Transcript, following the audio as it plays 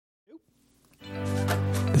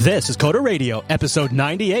This is Coda Radio, episode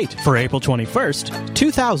 98 for April 21st,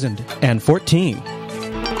 2014.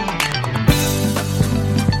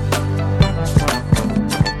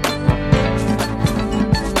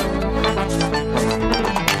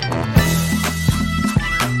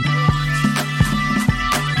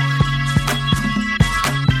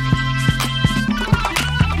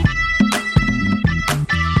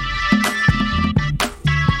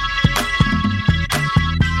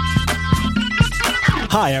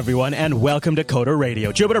 Hi, everyone, and welcome to Coda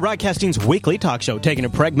Radio, Jupiter Broadcasting's weekly talk show taking a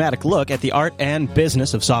pragmatic look at the art and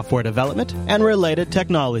business of software development and related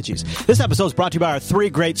technologies. This episode is brought to you by our three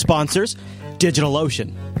great sponsors,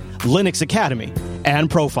 DigitalOcean, Linux Academy,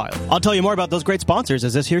 and Profile. I'll tell you more about those great sponsors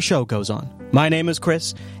as this here show goes on. My name is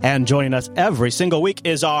Chris, and joining us every single week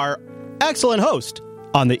is our excellent host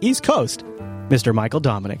on the East Coast, Mr. Michael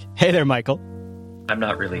Dominic. Hey there, Michael. I'm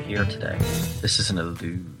not really here today. This is an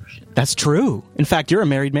illusion. That's true. In fact, you're a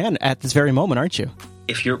married man at this very moment, aren't you?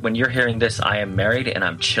 When you're hearing this, I am married and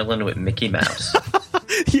I'm chilling with Mickey Mouse.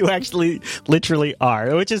 You actually literally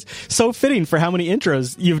are, which is so fitting for how many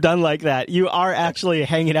intros you've done like that. You are actually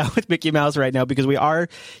hanging out with Mickey Mouse right now because we are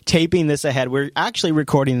taping this ahead. We're actually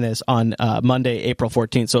recording this on Monday, April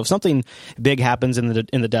 14th. So if something big happens in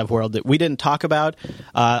the dev world that we didn't talk about,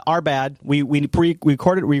 our bad. We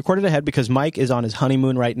recorded ahead because Mike is on his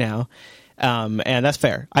honeymoon right now. And that's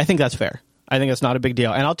fair. I think that's fair. I think that's not a big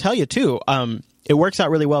deal. And I'll tell you, too, it works out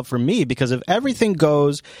really well for me because if everything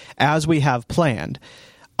goes as we have planned,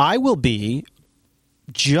 I will be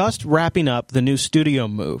just wrapping up the new studio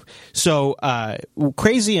move. So,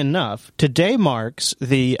 crazy enough, today marks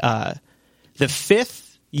the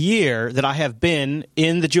fifth year that I have been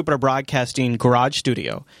in the Jupiter Broadcasting garage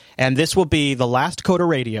studio. And this will be the last Coda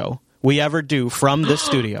Radio we ever do from this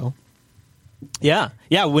studio. Yeah.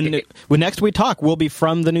 When next we talk, we'll be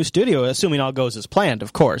from the new studio, assuming all goes as planned,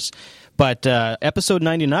 of course. But episode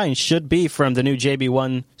 99 should be from the new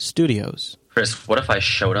JB1 studios. Chris, what if I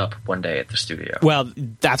showed up one day at the studio? Well,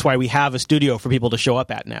 that's why we have a studio for people to show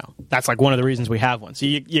up at now. That's like one of the reasons we have one. So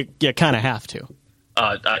you kind of have to.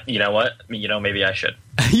 You know what? Maybe I should.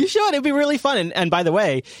 You should. It'd be really fun. And by the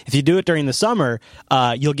way, if you do it during the summer,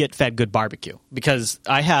 you'll get fed good barbecue because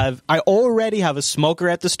I already have a smoker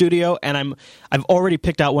at the studio, and I've already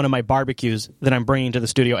picked out one of my barbecues that I'm bringing to the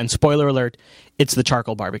studio. And spoiler alert, it's the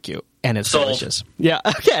charcoal barbecue, and it's delicious. Yeah.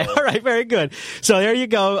 Okay. All right. Very good. So there you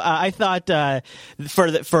go. I thought for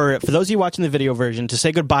those of you watching the video version, to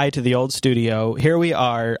say goodbye to the old studio. Here we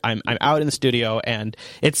are. I'm out in the studio, and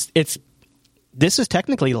this is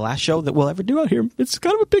technically the last show that we'll ever do out here. It's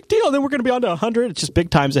kind of a big deal. Then we're going to be on to 100. It's just big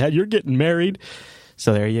times ahead. You're getting married.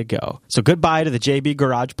 So there you go. So goodbye to the JB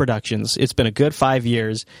Garage Productions. It's been a good 5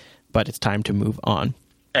 years, but it's time to move on.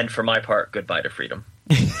 And for my part, goodbye to freedom.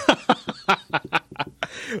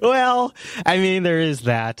 Well, I mean, there is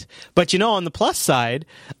that. But, on the plus side,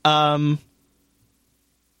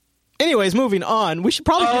 anyways, moving on, we should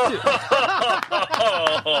probably get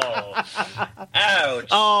Ouch.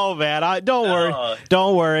 Oh, man,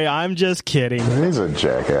 don't worry. I'm just kidding. He's a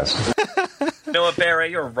jackass. Noah,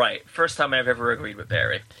 Barry, you're right. First time I've ever agreed with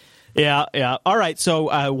Barry. Yeah. All right,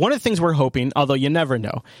 so one of the things we're hoping, although you never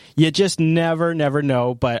know, you just never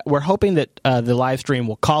know, but we're hoping that the live stream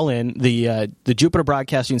will call in. The Jupiter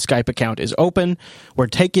Broadcasting Skype account is open. We're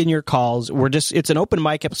taking your calls. It's an open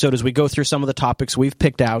mic episode as we go through some of the topics we've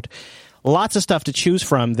picked out. Lots of stuff to choose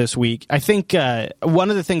from this week. I think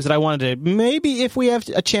one of the things that I wanted to, maybe if we have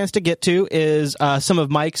a chance to get to, is some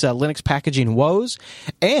of Mike's Linux packaging woes.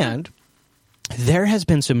 And there has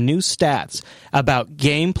been some new stats about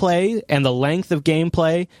gameplay and the length of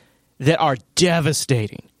gameplay that are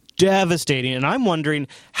devastating. And I'm wondering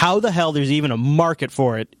how the hell there's even a market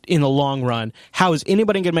for it in the long run. How is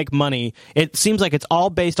anybody going to make money? It seems like it's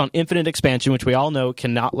all based on infinite expansion, which we all know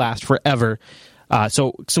cannot last forever.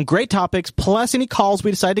 So some great topics, plus any calls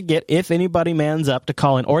we decide to get if anybody mans up to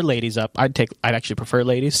call in, or ladies up. I'd actually prefer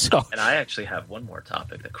ladies. So. And I actually have one more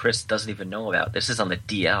topic that Chris doesn't even know about. This is on the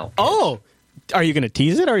DL. Oh, are you going to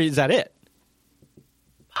tease it, or is that it?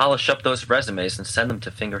 Polish up those resumes and send them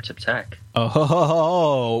to Fingertip Tech.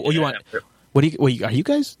 Oh, well, are you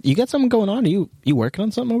guys? You got something going on? Are you working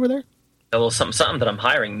on something over there? A little something that I'm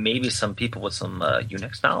hiring. Maybe some people with some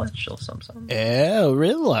Unix knowledge. Something. Oh,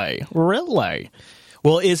 really?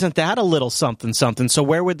 Well, isn't that a little something? So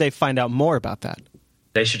where would they find out more about that?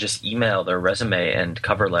 They should just email their resume and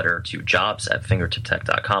cover letter to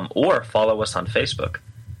jobs@fingertiptech.com or follow us on Facebook.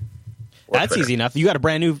 That's Twitter. Easy enough. You got a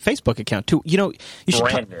brand new Facebook account, too. You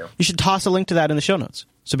should toss a link to that in the show notes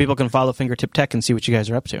so people can follow Fingertip Tech and see what you guys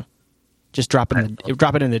are up to. Just drop it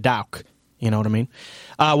in the doc. You know what I mean?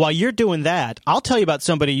 While you're doing that, I'll tell you about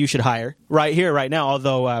somebody you should hire right here, right now,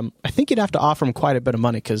 although I think you'd have to offer him quite a bit of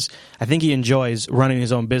money because I think he enjoys running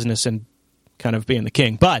his own business and kind of being the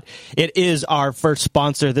king. But it is our first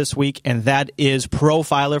sponsor this week, and that is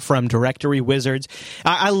Profiler from Directory Wizards.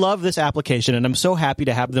 I love this application, and I'm so happy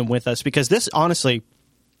to have them with us because this, honestly,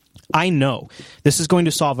 I know this is going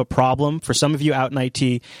to solve a problem for some of you out in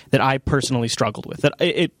IT that I personally struggled with.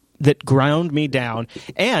 That ground me down,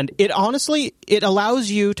 and it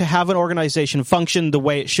allows you to have an organization function the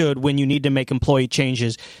way it should when you need to make employee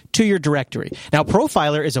changes to your directory. Now,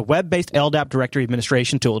 Profiler is a web-based LDAP directory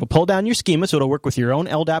administration tool. It'll pull down your schema, so it'll work with your own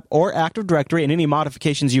LDAP or Active Directory and any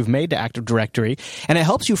modifications you've made to Active Directory, and it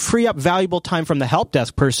helps you free up valuable time from the help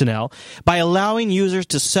desk personnel by allowing users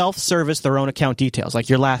to self-service their own account details, like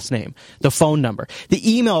your last name, the phone number,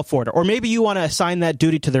 the email folder, or maybe you want to assign that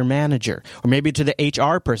duty to their manager, or maybe to the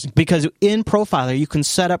HR person. Because in Profiler, you can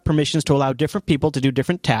set up permissions to allow different people to do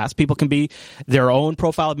different tasks. People can be their own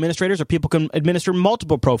profile administrators, or people can administer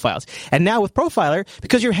multiple profiles. And now with Profiler,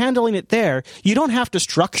 because you're handling it there, you don't have to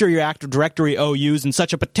structure your Active Directory OUs in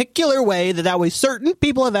such a particular way that way certain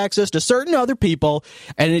people have access to certain other people,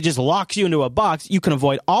 and it just locks you into a box. You can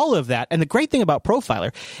avoid all of that. And the great thing about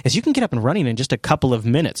Profiler is you can get up and running in just a couple of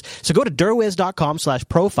minutes. So go to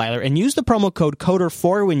derwiz.com/profiler and use the promo code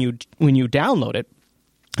CODER4 when you download it.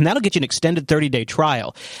 And that'll get you an extended 30-day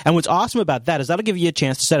trial. And what's awesome about that is that'll give you a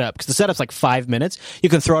chance to set up, because the setup's like 5 minutes. You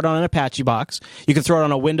can throw it on an Apache box. You can throw it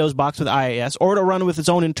on a Windows box with IIS, or it'll run with its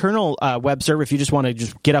own internal web server if you just want to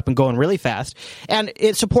just get up and going really fast. And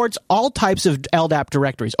it supports all types of LDAP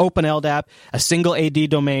directories, Open LDAP, a single AD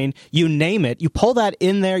domain, you name it. You pull that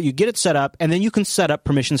in there, you get it set up, and then you can set up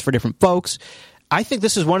permissions for different folks. I think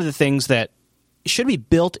this is one of the things that should be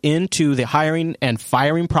built into the hiring and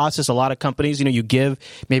firing process. A lot of companies, you give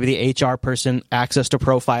maybe the HR person access to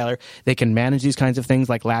Profiler. They can manage these kinds of things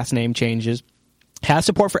like last name changes. Has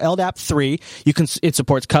support for LDAP 3. It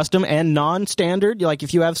supports custom and non-standard. Like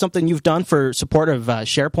if you have something you've done for support of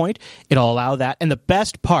SharePoint, it'll allow that. And the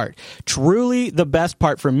best part, truly the best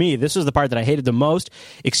part for me, this is the part that I hated the most,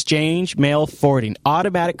 Exchange mail forwarding.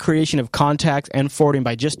 Automatic creation of contacts and forwarding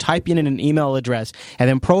by just typing in an email address. And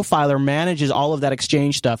then Profiler manages all of that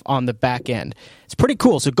Exchange stuff on the back end. It's pretty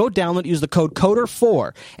cool. So go download, use the code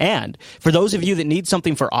CODER4. And for those of you that need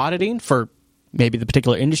something for auditing, for maybe the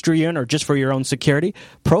particular industry you're in, or just for your own security,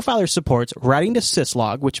 Profiler supports writing to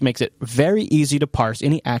syslog, which makes it very easy to parse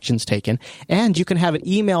any actions taken, and you can have it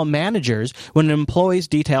email managers when an employee's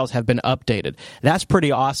details have been updated. That's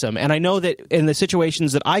pretty awesome. And I know that in the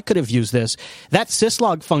situations that I could have used this, that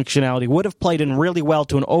syslog functionality would have played in really well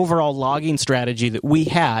to an overall logging strategy that we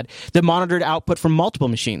had that monitored output from multiple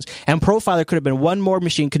machines. And Profiler could have been one more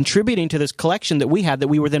machine contributing to this collection that we had that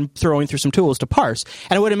we were then throwing through some tools to parse.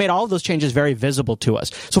 And it would have made all of those changes very visible to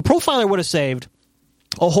us. So Profiler would have saved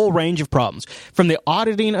a whole range of problems, from the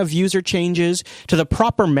auditing of user changes to the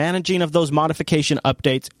proper managing of those modification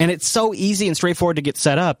updates. And it's so easy and straightforward to get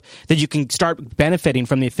set up that you can start benefiting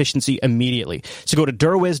from the efficiency immediately. So go to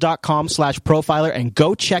derwiz.com/profiler and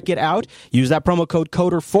go check it out. Use that promo code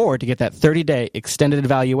CODER4 to get that 30-day extended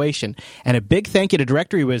evaluation. And a big thank you to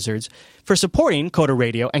Directory Wizards for supporting Coder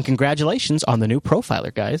Radio, and congratulations on the new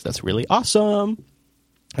Profiler, guys. That's really awesome.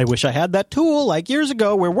 I wish I had that tool like years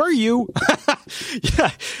ago. Where were you?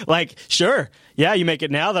 Yeah, like, sure. Yeah, you make it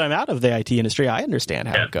now that I'm out of the IT industry. I understand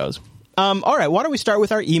how it goes. All right, why don't we start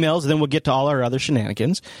with our emails, and then we'll get to all our other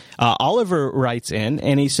shenanigans. Oliver writes in,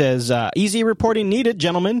 and he says, easy reporting needed,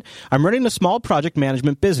 gentlemen. I'm running a small project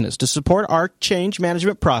management business. To support our change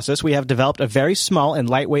management process, we have developed a very small and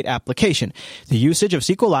lightweight application. The usage of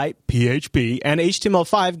SQLite, PHP, and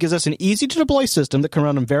HTML5 gives us an easy-to-deploy system that can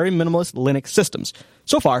run on very minimalist Linux systems.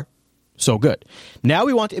 So far, so good. Now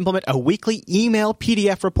we want to implement a weekly email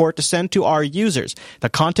PDF report to send to our users. The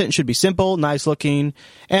content should be simple, nice looking,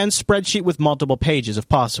 and spreadsheet with multiple pages if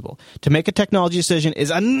possible. To make a technology decision is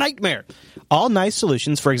a nightmare. All nice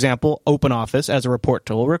solutions, for example, OpenOffice as a report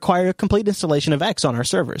tool, require a complete installation of X on our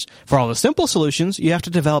servers. For all the simple solutions, you have to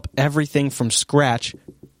develop everything from scratch.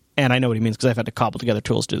 And I know what he means because I've had to cobble together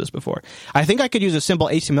tools to do this before. I think I could use a simple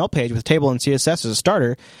HTML page with table and CSS as a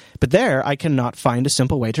starter, but there I cannot find a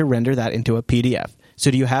simple way to render that into a PDF.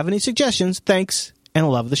 So do you have any suggestions? Thanks, and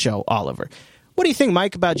love the show, Oliver. What do you think,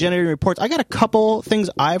 Mike, about generating reports? I got a couple things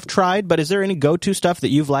I've tried, but is there any go-to stuff that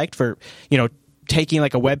you've liked for, taking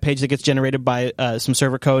like a web page that gets generated by some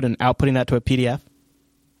server code and outputting that to a PDF?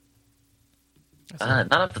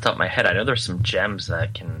 Not off the top of my head. I know there's some gems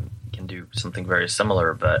that can do something very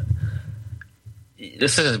similar, but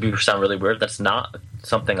this is going to sound really weird. That's not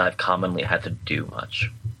something I've commonly had to do much.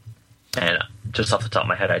 And just off the top of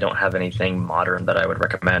my head, I don't have anything modern that I would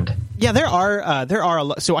recommend. Yeah, there are a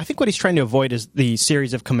lot. So I think what he's trying to avoid is the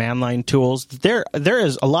series of command line tools. There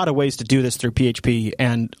is a lot of ways to do this through PHP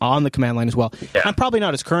and on the command line as well. Yeah. I'm probably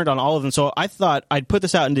not as current on all of them, so I thought I'd put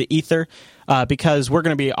this out into Ether because we're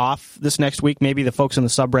going to be off this next week. Maybe the folks in the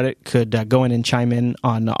subreddit could go in and chime in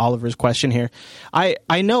on Oliver's question here.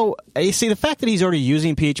 I know, you see, the fact that he's already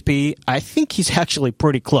using PHP, I think he's actually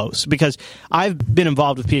pretty close, because I've been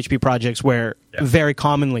involved with PHP projects where very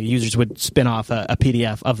commonly users would spin off a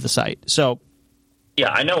PDF of the site. So, yeah,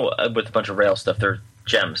 I know with a bunch of Rails stuff, there are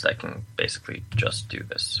gems that can basically just do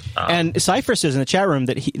this. And Cypher says in the chat room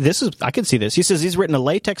that I can see this. He says he's written a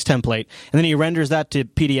LaTeX template, and then he renders that to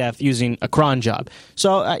PDF using a cron job.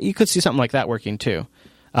 So you could see something like that working too.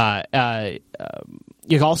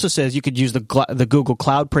 He also says you could use the Google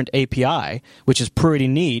Cloud Print API, which is pretty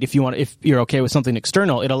neat. If you're okay with something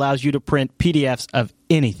external, it allows you to print PDFs of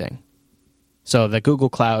anything. So the Google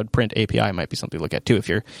Cloud Print API might be something to look at too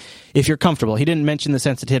if you're comfortable. He didn't mention the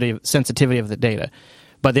sensitivity of the data,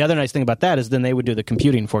 but the other nice thing about that is then they would do the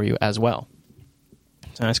computing for you as well.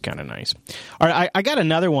 So that's kind of nice. All right, I got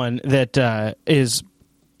another one that is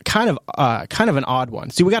kind of an odd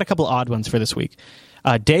one. See, we got a couple odd ones for this week.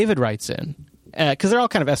 David writes in, because they're all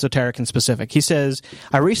kind of esoteric and specific. He says,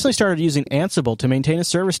 I recently started using Ansible to maintain a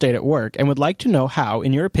server state at work and would like to know how,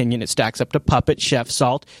 in your opinion, it stacks up to Puppet, Chef,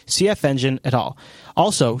 Salt, CF Engine, et al.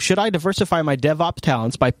 Also, should I diversify my DevOps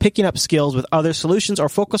talents by picking up skills with other solutions or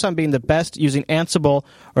focus on being the best using Ansible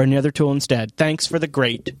or any other tool instead? Thanks for the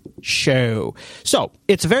great show. So,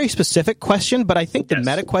 it's a very specific question, but I think the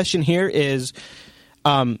meta question here is,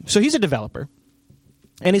 so he's a developer.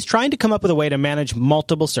 And he's trying to come up with a way to manage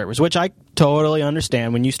multiple servers, which I totally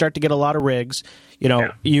understand. When you start to get a lot of rigs,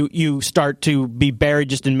 you start to be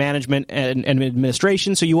buried just in management and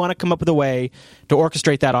administration, so you want to come up with a way to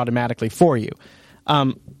orchestrate that automatically for you.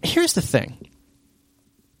 Here's the thing.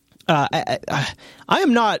 I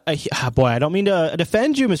am not I don't mean to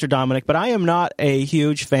defend you, Mr. Dominic, but I am not a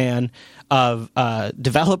huge fan of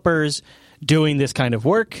developers doing this kind of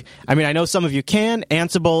work. I mean, I know some of you can.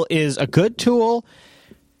 Ansible is a good tool.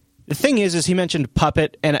 The thing is he mentioned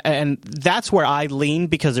Puppet, and that's where I lean,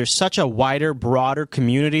 because there's such a wider, broader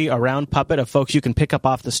community around Puppet of folks you can pick up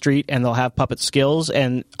off the street, and they'll have Puppet skills.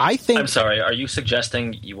 And I think... I'm sorry, are you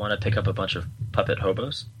suggesting you want to pick up a bunch of Puppet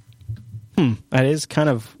hobos? That is kind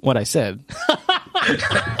of what I said.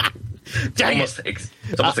 It's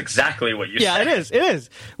almost exactly what you said. Yeah, it is.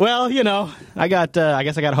 Well, I guess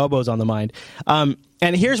I got hobos on the mind. And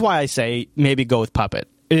here's why I say maybe go with Puppet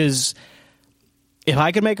is... If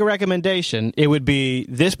I could make a recommendation, it would be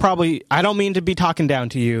this probably... I don't mean to be talking down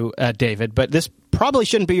to you, David, but this probably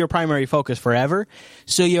shouldn't be your primary focus forever.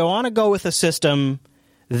 So you want to go with a system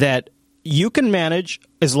that you can manage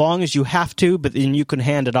as long as you have to, but then you can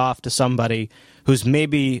hand it off to somebody who's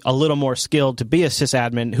maybe a little more skilled to be a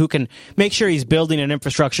sysadmin, who can make sure he's building an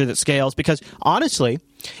infrastructure that scales. Because honestly,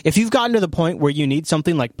 if you've gotten to the point where you need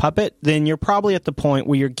something like Puppet, then you're probably at the point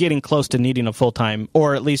where you're getting close to needing a full-time,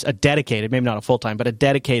 or at least a dedicated, maybe not a full-time, but a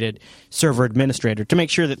dedicated server administrator to make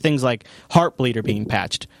sure that things like Heartbleed are being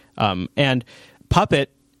patched. And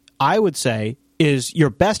Puppet, I would say, is your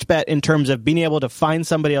best bet in terms of being able to find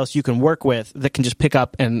somebody else you can work with that can just pick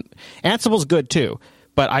up. And Ansible's good too,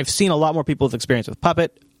 but I've seen a lot more people with experience with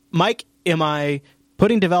Puppet. Mike, am I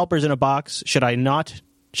putting developers in a box? Should I not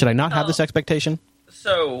have this expectation?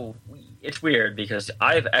 So it's weird because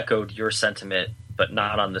I've echoed your sentiment, but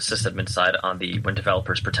not on the sysadmin side, on the when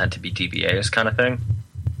developers pretend to be DBAs kind of thing.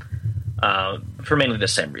 For mainly the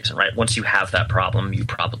same reason, right? Once you have that problem, you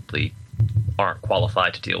probably aren't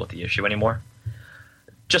qualified to deal with the issue anymore.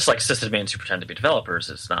 Just like sysadmins who pretend to be developers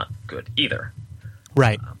is not good either.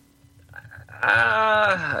 Right.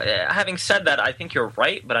 Having said that, I think you're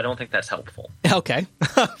right, but I don't think that's helpful. Okay,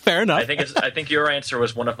 fair enough. I think your answer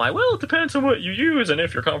was one of my, well, it depends on what you use and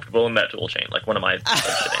if you're comfortable in that tool chain, like one of my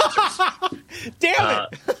answers. Damn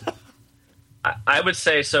it! I would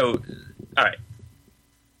say so. All right.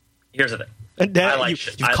 Here's the thing.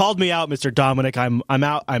 You've called me out, Mr. Dominic. I'm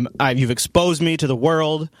out. You've exposed me to the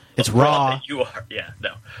world. It's raw. You are. Yeah.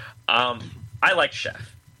 No. I like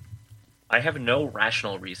Chef. I have no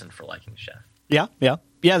rational reason for liking Chef. Yeah.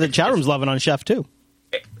 The chat room's loving on Chef too.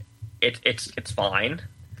 It's fine.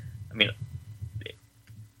 I mean,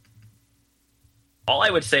 all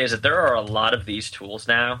I would say is that there are a lot of these tools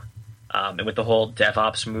now, and with the whole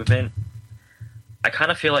DevOps movement, I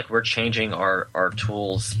kind of feel like we're changing our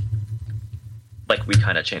tools like we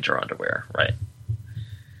kind of change our underwear, right?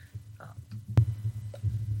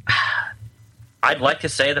 I'd like to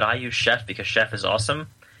say that I use Chef because Chef is awesome.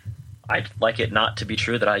 I'd like it not to be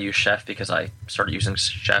true that I use Chef because I started using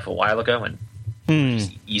Chef a while ago and it's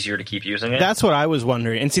easier to keep using it. That's what I was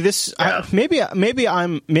wondering. And see, this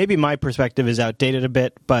maybe my perspective is outdated a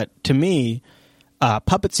bit, but to me,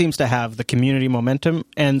 Puppet seems to have the community momentum.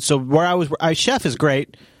 And so where Chef is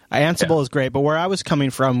great, Ansible is great, but where I was coming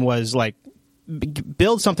from was like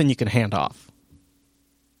build something you can hand off.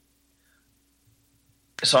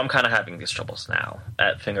 So I'm kind of having these troubles now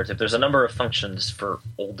at Fingertip. There's a number of functions for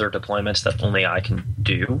older deployments that only I can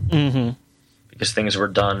do because things were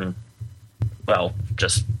done, well,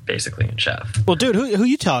 just basically in Chef. Well, dude, who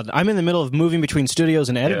you telling? I'm in the middle of moving between studios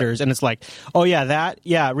and editors, and it's like, oh yeah,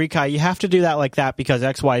 Rikai, you have to do that like that because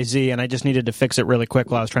X, Y, Z, and I just needed to fix it really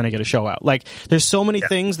quick while I was trying to get a show out. Like, there's so many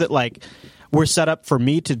things that like were set up for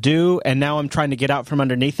me to do, and now I'm trying to get out from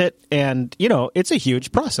underneath it, and it's a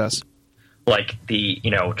huge process. Like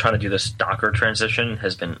trying to do this Docker transition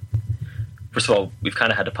has been, first of all, we've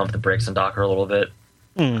kind of had to pump the brakes on Docker a little bit.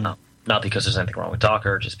 Not because there's anything wrong with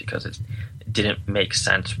Docker, just because it didn't make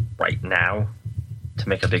sense right now to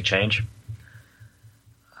make a big change.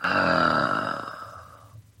 I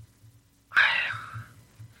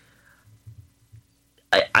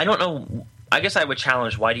don't know. I guess I would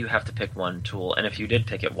challenge, why do you have to pick one tool? And if you did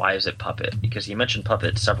pick it, why is it Puppet? Because he mentioned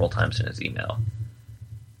Puppet several times in his email.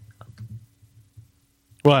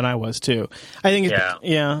 Well, and I was too. I think, I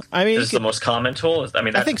mean, this is the most common tool. I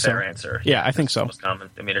mean, that's a fair answer. Yeah, I think so. The most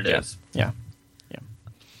common. I mean, it is. Yeah.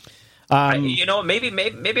 Maybe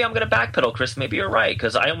I'm going to backpedal, Chris. Maybe you're right,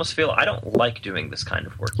 because I almost feel I don't like doing this kind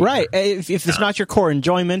of work. Right. If it's not your core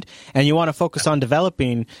enjoyment and you want to focus on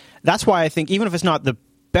developing, that's why I think even if it's not the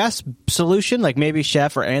best solution, like maybe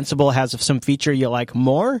Chef or Ansible has some feature you like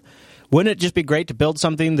more, wouldn't it just be great to build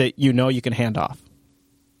something that you can hand off?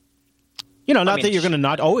 Not that you're going to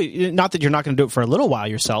not that you're not going to do it for a little while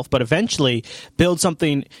yourself, but eventually build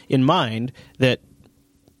something in mind that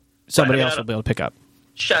somebody else will be able to pick up.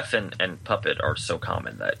 Chef and Puppet are so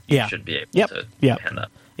common that you should be able to hand that.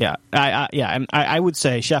 Yeah, and I would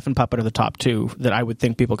say Chef and Puppet are the top two that I would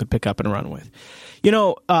think people could pick up and run with.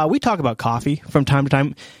 We talk about coffee from time to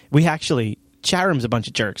time. We actually, chat room's a bunch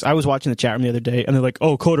of jerks. I was watching the chat room the other day, and they're like,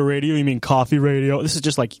 "Oh, Coda Radio? You mean coffee radio?" This is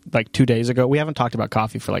just like 2 days ago. We haven't talked about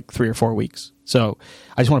coffee for like 3 or 4 weeks. So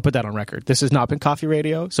I just want to put that on record. This has not been coffee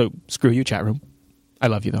radio, so screw you, chat room. I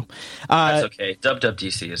love you, though. That's okay.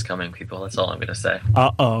 WWDC is coming, people. That's all I'm going to say.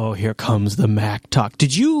 Uh-oh, here comes the Mac talk.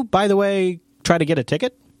 Did you, by the way, try to get a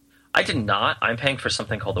ticket? I did not. I'm paying for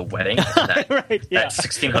something called a wedding. That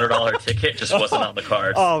 $1,600 ticket just wasn't on the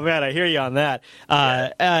cards. Oh, man, I hear you on that.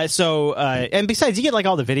 And besides, you get like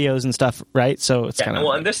all the videos and stuff, right? So it's kind of...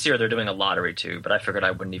 Well, and this year they're doing a lottery, too, but I figured I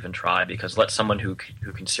wouldn't even try because let someone who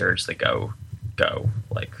can seriously go.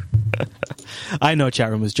 Like, I know chat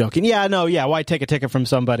room was joking. Why take a ticket from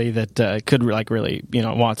somebody that could really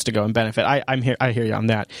wants to go and benefit? I hear you on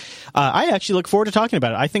that. I actually look forward to talking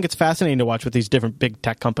about it. I think it's fascinating to watch what these different big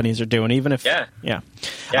tech companies are doing, even if I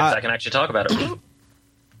can actually talk about it.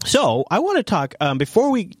 So I want to talk before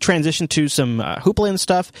we transition to some Hoopla and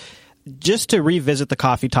stuff. Just to revisit the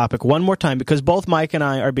coffee topic one more time, because both Mike and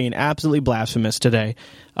I are being absolutely blasphemous today.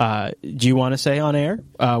 Do you want to say on air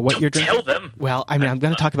what you're drinking? Tell them. Well, I mean, I'm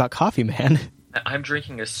going to talk about coffee, man. I'm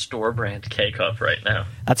drinking a store brand K-Cup right now.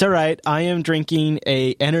 That's all right. I am drinking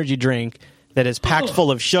a energy drink that is packed full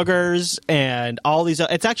of sugars and all these.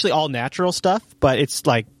 It's actually all natural stuff, but it's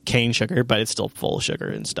like cane sugar, but it's still full of sugar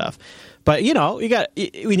and stuff. But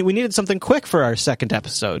we needed something quick for our second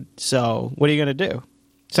episode. So what are you going to do?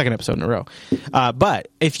 Second episode in a row. But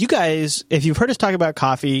if you've heard us talk about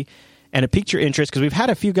coffee and it piqued your interest, because we've had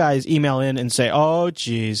a few guys email in and say, oh,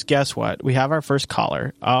 geez, guess what? We have our first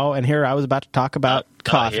caller. Oh, and here I was about to talk about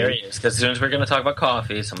coffee. Here he is, because as soon as we're going to talk about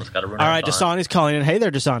coffee, someone's got to run. All right, Dasani's calling in. Hey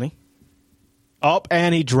there, Dasani. Oh,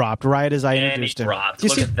 and he dropped right as I introduced him.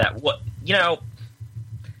 Look at that. What,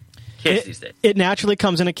 kids these days. It naturally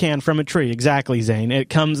comes in a can from a tree. Exactly, Zane. It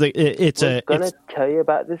comes, it's a... I was going to tell you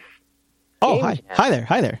about this. Oh, hi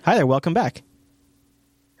there. Welcome back.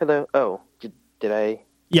 Hello. Oh, did I?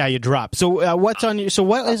 Yeah, you dropped. So what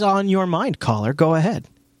is on your mind, caller? Go ahead.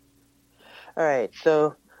 All right.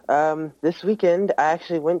 So this weekend, I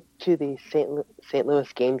actually went to the St.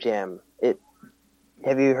 Louis Game Jam.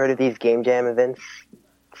 Have you heard of these Game Jam events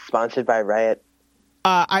sponsored by Riot?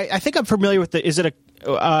 I think I'm familiar with the. Is it a?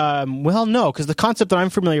 Well, no, because the concept that I'm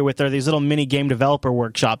familiar with are these little mini game developer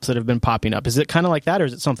workshops that have been popping up. Is it kind of like that, or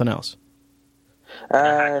is it something else?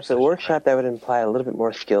 It's a workshop that would imply a little bit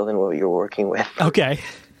more skill than what you're working with. Okay.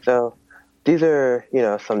 So these are,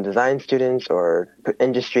 some design students or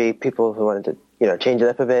industry people who wanted to, change it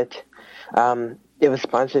up a bit. It was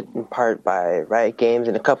sponsored in part by Riot Games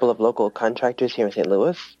and a couple of local contractors here in St.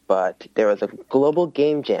 Louis, but there was a global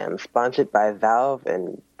game jam sponsored by Valve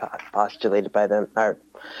and postulated by them, or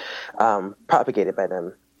propagated by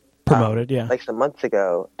them. Promoted, yeah. Like some months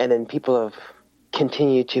ago, and then people have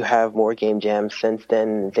continued to have more game jams since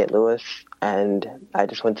then in St. Louis, and I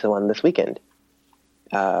just went to one this weekend.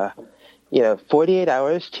 48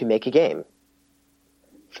 hours to make a game.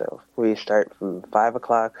 So we start from 5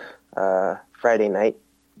 o'clock Friday night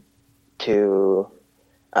to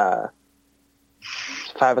 5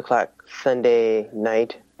 o'clock Sunday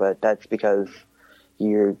night, but that's because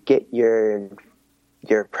you're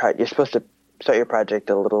supposed to start your project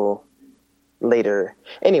a little later.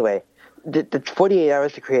 Anyway, it's 48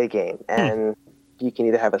 hours to create a game, and you can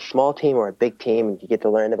either have a small team or a big team, and you get to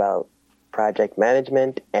learn about project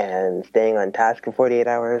management and staying on task in 48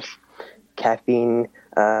 hours, caffeine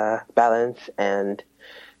balance, and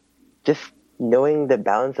just knowing the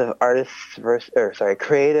balance of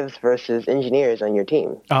creatives versus engineers on your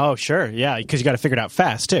team. Oh, sure, yeah, because you got to figure it out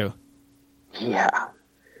fast too. Yeah,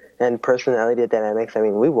 and personality dynamics. I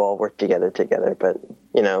mean, we all work together, but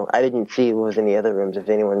I didn't see what was in the other rooms if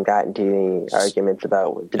anyone got into any arguments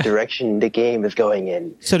about the direction the game is going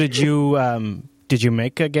in. So did you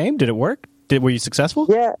make a game? Did it work? Were you successful?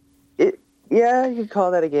 Yeah, you could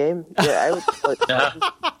call that a game. Yeah,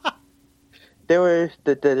 there were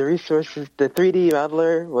the resources. The 3D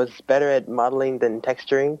modeler was better at modeling than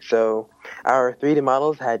texturing, so our 3D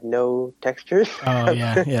models had no textures. Oh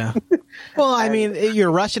yeah. Well, I mean,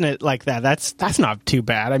 you're rushing it like that. That's not too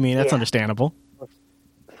bad. I mean, that's understandable.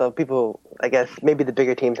 So people, I guess, maybe the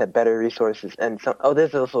bigger teams had better resources, and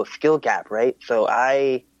there's also a skill gap, right? So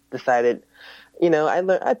I decided,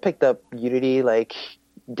 I picked up Unity,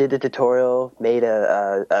 did the tutorial, made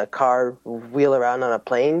a car wheel around on a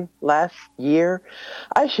plane last year.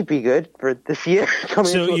 I should be good for this year.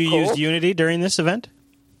 So you used Unity during this event?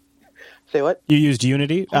 Say what? You used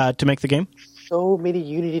Unity to make the game? So many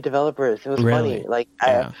Unity developers. It was really? Funny.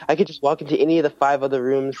 I could just walk into any of the 5 other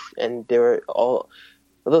rooms, and they were all...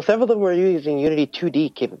 Although several of them were using Unity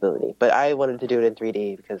 2D capability, but I wanted to do it in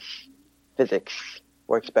 3D because physics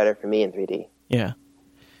works better for me in 3D. Yeah.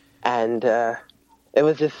 And it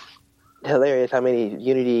was just hilarious how many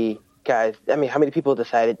Unity guys, how many people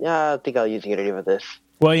decided, I think I'll use Unity for this.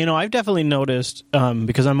 Well, I've definitely noticed,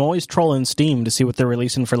 because I'm always trolling Steam to see what they're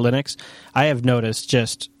releasing for Linux, I have noticed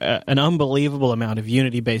just an unbelievable amount of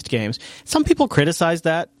Unity-based games. Some people criticize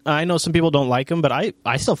that. I know some people don't like them, but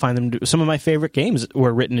I still find them, some of my favorite games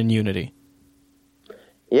were written in Unity.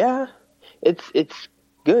 Yeah, it's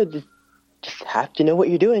good. You just have to know what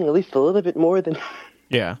you're doing, at least a little bit more than...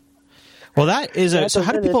 Yeah. Well, that is so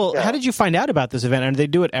how did you find out about this event? And do they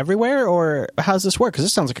do it everywhere, or how does this work? Because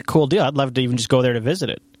this sounds like a cool deal. I'd love to even just go there to visit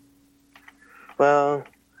it. Well,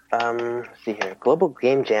 let's see here. Global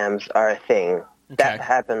game jams are a thing. Okay. That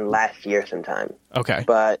happened last year sometime. Okay.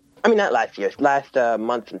 But, not last year. Last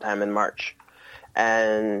month sometime in March.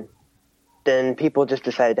 And then people just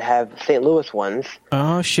decided to have St. Louis ones.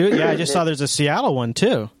 Oh, shoot. Yeah, I just saw there's a Seattle one,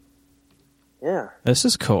 too. Yeah. This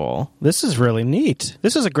is cool. This is really neat.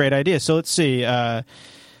 This is a great idea. So let's see.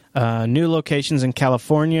 New locations in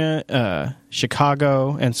California,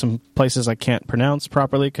 Chicago, and some places I can't pronounce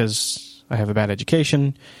properly because I have a bad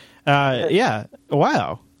education. Yeah.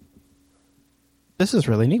 Wow. This is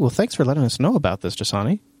really neat. Well, thanks for letting us know about this,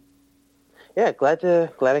 Jasani. Yeah, glad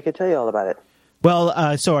I could tell you all about it.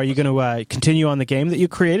 Well, so are you going to continue on the game that you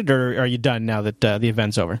created, or are you done now that the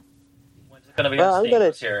event's over? Going to be on Steam.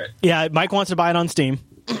 Let's hear it. Yeah, Mike wants to buy it on Steam.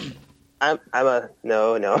 No. I'm a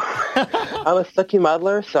Stucky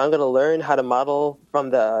modeler, so I'm going to learn how to model from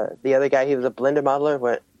the other guy. He was a Blender modeler,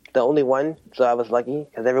 but the only one, so I was lucky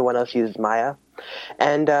because everyone else used Maya.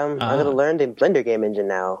 And I'm going to learn the Blender game engine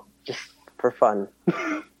now, just for fun.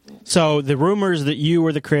 So the rumors that you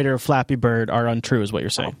were the creator of Flappy Bird are untrue, is what you're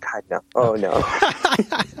saying? Oh God, no! Oh no!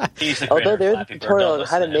 He's the Although there's a tutorial on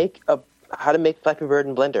how to make Flappy Bird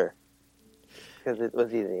in Blender. Because it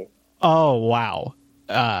was easy. Oh, wow.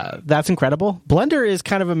 That's incredible. Blender is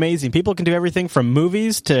kind of amazing. People can do everything from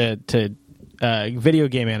movies to video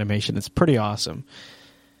game animation. It's pretty awesome.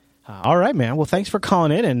 All right, man. Well, thanks for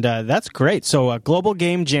calling in, and that's great. So, Global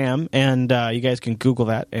Game Jam, and you guys can Google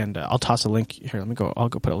that, and I'll toss a link. Here, I'll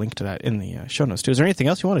go put a link to that in the show notes, too. Is there anything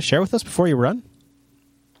else you want to share with us before you run?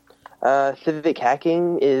 Civic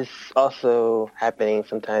hacking is also happening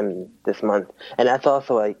sometime this month, and that's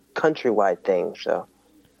also a countrywide thing. So,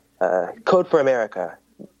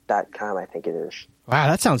 codeforamerica.com, I think it is. Wow,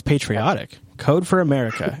 that sounds patriotic. Code for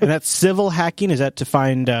America. And that's civil hacking? Is that to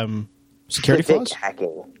find security flaws? Civic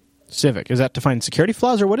hacking. Civic. Is that to find security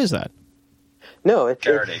flaws, or what is that? No, it's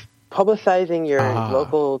charity. publicizing your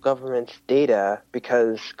local government's data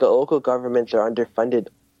because the local governments are underfunded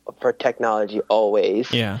for technology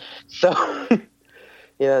always. Yeah. So,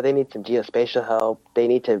 they need some geospatial help. They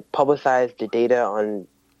need to publicize the data on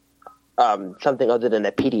something other than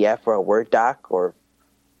a PDF or a Word doc or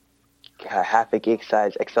a half a gig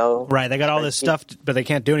size Excel. Right. They got all this stuff, but they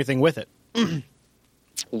can't do anything with it.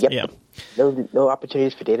 Yep. Yeah. No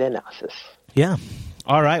opportunities for data analysis. Yeah.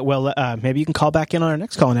 All right. Well, maybe you can call back in on our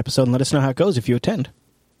next call-in episode and let us know how it goes if you attend.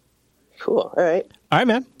 Cool. All right. All right,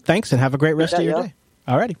 man. Thanks, and have a great rest of your day.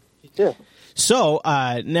 All righty. You too. So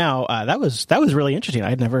now that was really interesting. I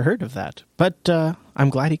had never heard of that, but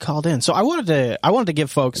I'm glad he called in. So I wanted to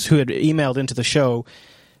give folks who had emailed into the show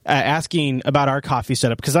asking about our coffee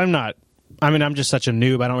setup, because I'm just such a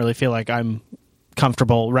noob. I don't really feel like I'm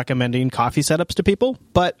comfortable recommending coffee setups to people.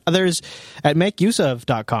 But there's at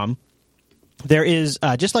makeuseof.com. There is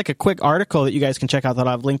just like a quick article that you guys can check out that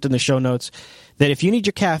I've linked in the show notes, that if you need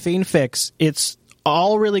your caffeine fix, it's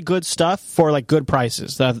all really good stuff for like good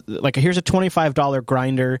prices. Like here's a $25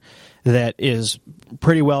 grinder that is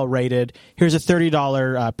pretty well rated. Here's a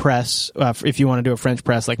 $30 press if you want to do a French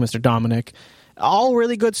press like Mr. Dominic. All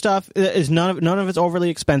really good stuff. Is none of it's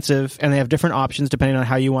overly expensive, and they have different options depending on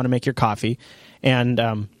how you want to make your coffee. And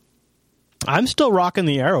I'm still rocking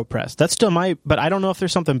the AeroPress. That's still but I don't know if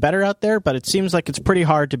there's something better out there, but it seems like it's pretty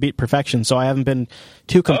hard to beat perfection, so I haven't been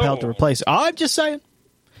too compelled to replace it. I'm just saying.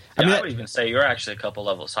 I would even say you're actually a couple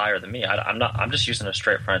levels higher than me. I'm just using a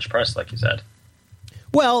straight French press, like you said.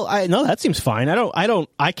 Well, no, that seems fine.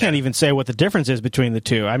 I can't even say what the difference is between the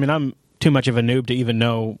two. I mean, I'm too much of a noob to even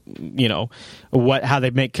know, how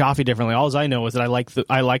they make coffee differently. All I know is that I like the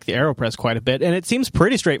AeroPress quite a bit, and it seems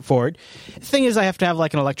pretty straightforward. The thing is, I have to have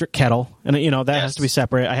like an electric kettle, and that has to be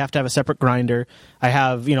separate. I have to have a separate grinder. I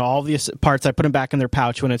have all these parts. I put them back in their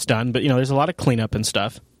pouch when it's done, but there's a lot of cleanup and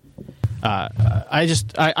stuff.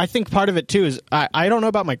 I think part of it too is I don't know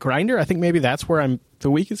about my grinder. I think maybe that's where I'm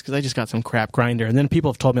the weakest, because I just got some crap grinder, and then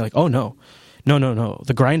people have told me like, oh no,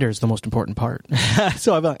 the grinder is the most important part.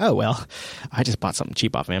 So I'm like, oh well, I just bought something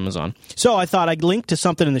cheap off of Amazon. So I thought I'd link to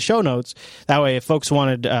something in the show notes. That way, if folks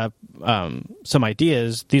wanted some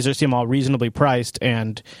ideas, these seem all reasonably priced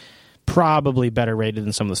and probably better rated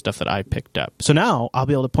than some of the stuff that I picked up. So now I'll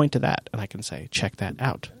be able to point to that, and I can say, check that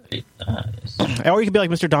out. Or you could be like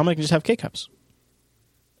Mr. Dominic and just have K-Cups.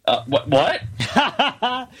 What?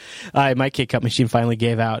 My K-Cup machine finally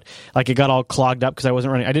gave out. Like, it got all clogged up because I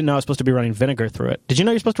didn't know I was supposed to be running vinegar through it. Did you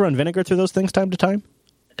know you're supposed to run vinegar through those things time to time?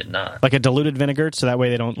 I did not. Like a diluted vinegar, so that way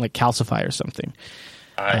they don't like calcify or something.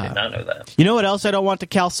 I did not know that. You know what else I don't want to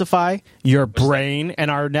calcify? Your brain.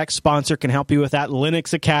 And our next sponsor can help you with that,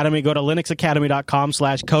 Linux Academy. Go to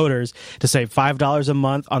linuxacademy.com/coders to save $5 a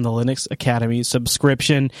month on the Linux Academy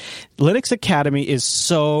subscription. Linux Academy is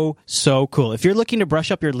so cool. If you're looking to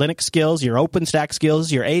brush up your Linux skills, your OpenStack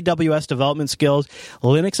skills, your AWS development skills,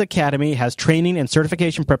 Linux Academy has training and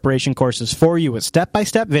certification preparation courses for you with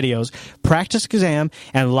step-by-step videos, practice exam,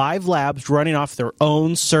 and live labs running off their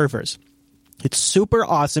own servers. It's super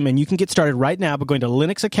awesome, and you can get started right now by going to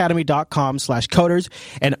linuxacademy.com/coders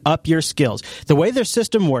and up your skills. The way their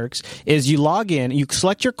system works is you log in, you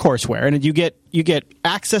select your courseware, and you get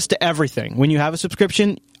access to everything. When you have a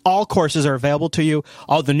subscription, all courses are available to you.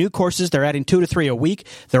 All the new courses, they're adding 2 to 3 a week.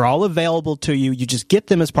 They're all available to you. You just get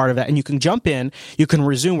them as part of that, and you can jump in. You can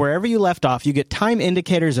resume wherever you left off. You get time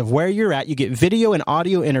indicators of where you're at. You get video and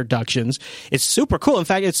audio introductions. It's super cool. In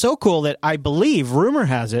fact, it's so cool that I believe, rumor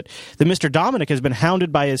has it, that Mr. Dominic has been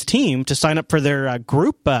hounded by his team to sign up for their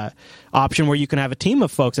group option where you can have a team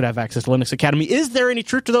of folks that have access to Linux Academy. Is there any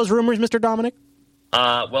truth to those rumors, Mr. Dominic?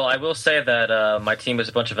 Well, I will say that my team is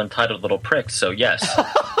a bunch of entitled little pricks, so yes.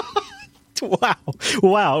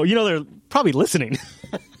 Wow. They're probably listening.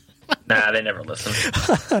 Nah, they never listen.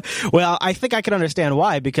 Well, I think I can understand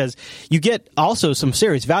why, because you get also some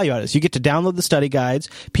serious value out of this. You get to download the study guides,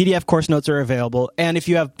 PDF course notes are available, and if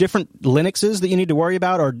you have different Linuxes that you need to worry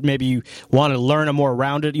about, or maybe you want to learn you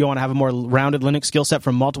want to have a more rounded Linux skill set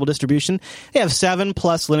from multiple distributions, they have 7+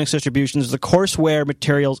 Linux distributions. The courseware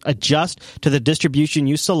materials adjust to the distribution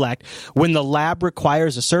you select. When the lab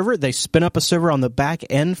requires a server, they spin up a server on the back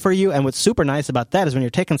end for you, and what's super nice about that is when you're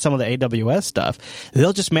taking some of the AWS stuff,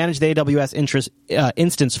 they'll just manage the AWS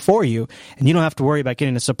instance for you, and you don't have to worry about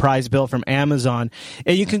getting a surprise bill from Amazon.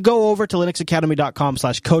 And you can go over to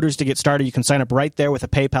linuxacademy.com/coders to get started. You can sign up right there with a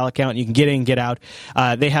PayPal account, and you can get in, get out.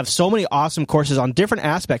 They have so many awesome courses on different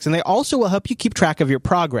aspects, and they also will help you keep track of your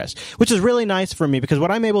progress, which is really nice for me, because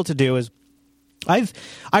what I'm able to do is I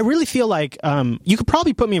really feel like you could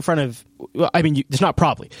probably put me in front of it's not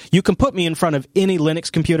probably. You can put me in front of any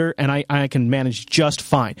Linux computer, and I can manage just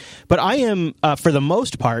fine. But I am, for the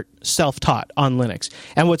most part, self-taught on Linux.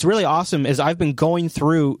 And what's really awesome is I've been going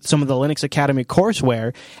through some of the Linux Academy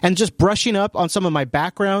courseware and just brushing up on some of my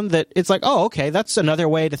background that it's like, oh, okay, that's another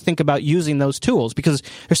way to think about using those tools, because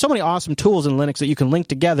there's so many awesome tools in Linux that you can link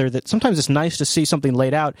together that sometimes it's nice to see something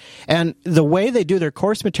laid out. And the way they do their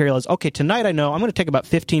course material is, okay, tonight I know I'm going to take about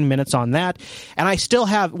 15 minutes on that, and I still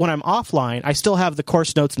have, when I'm offline, I still have the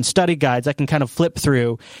course notes and study guides I can kind of flip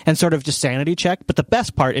through and sort of just sanity check. But the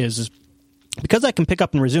best part is because I can pick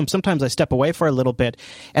up and resume, sometimes I step away for a little bit,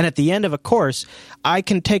 and at the end of a course, I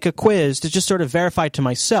can take a quiz to just sort of verify to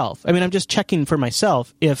myself. I mean, I'm just checking for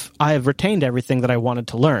myself if I have retained everything that I wanted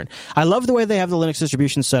to learn. I love the way they have the Linux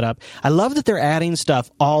distribution set up. I love that they're adding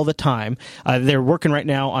stuff all the time. They're working right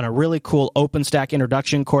now on a really cool OpenStack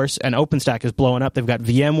introduction course, and OpenStack is blowing up. They've got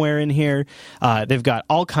VMware in here. They've got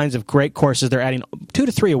all kinds of great courses. They're adding 2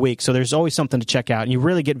 to 3 a week, so there's always something to check out, and you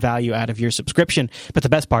really get value out of your subscription. But the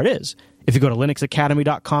best part is, if you go to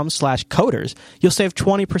linuxacademy.com/coders, you'll save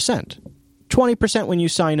 20%. 20% when you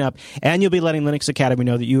sign up, and you'll be letting Linux Academy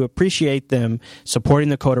know that you appreciate them supporting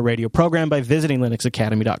the Coder Radio program by visiting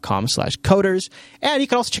linuxacademy.com/coders. And you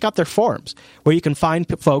can also check out their forums, where you can find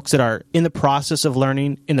folks that are in the process of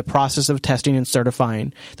learning, in the process of testing and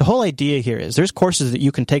certifying. The whole idea here is there's courses that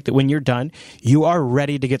you can take that when you're done, you are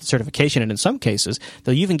ready to get the certification. And in some cases,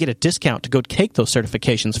 they'll even get a discount to go take those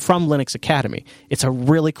certifications from Linux Academy. It's a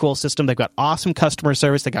really cool system. They've got awesome customer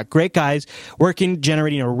service. They've got great guys working,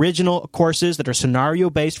 generating original courses that are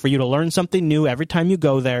scenario-based for you to learn something new every time you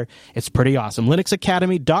go there. It's pretty awesome.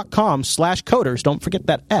 linuxacademy.com/coders. Don't forget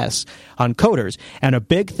that S on coders. And a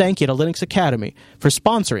big thank you to Linux Academy for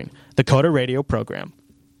sponsoring the Coder Radio program.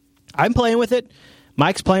 I'm playing with it.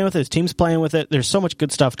 Mike's playing with it. His team's playing with it. There's so much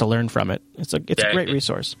good stuff to learn from it. It's a great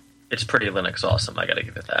resource. It's pretty Linux awesome. I got to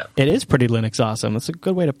give it that. It is pretty Linux awesome. That's a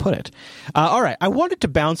good way to put it. All right. I wanted to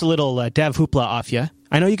bounce a little dev hoopla off you.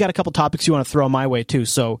 I know you got a couple topics you want to throw my way, too.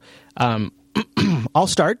 So I'll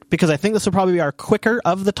start, because I think this will probably be our quicker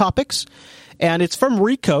of the topics. And it's from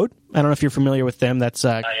Recode. I don't know if you're familiar with them. That's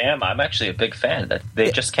I am. I'm actually a big fan.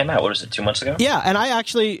 They just came out. What was it, 2 months ago? Yeah, and I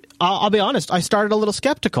actually, I'll be honest, I started a little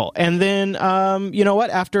skeptical. And then, you know what?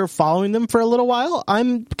 After following them for a little while,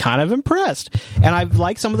 I'm kind of impressed. And I've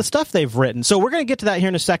liked some of the stuff they've written. So we're going to get to that here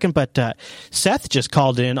in a second. But Seth just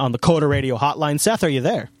called in on the Coder Radio hotline. Seth, are you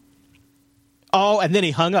there? Oh, and then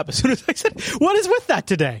he hung up as soon as I said, what is with that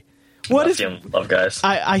today? Love guys.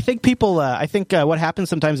 I think people. What happens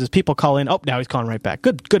sometimes is people call in. Oh, now he's calling right back.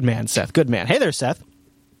 Good man, Seth. Good man. Hey there, Seth.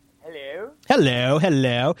 Hello.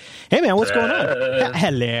 Hey man, what's going on?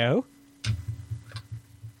 Hello.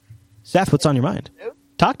 Seth, what's on your mind? Hello?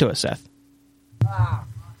 Talk to us, Seth.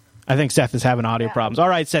 I think Seth is having audio problems. All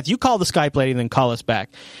right, Seth, you call the Skype lady and then call us back.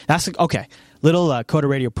 That's okay. Little Coder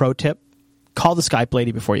Radio pro tip. Call the Skype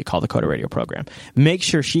lady before you call the Coder Radio program. Make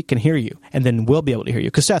sure she can hear you, and then we'll be able to hear you.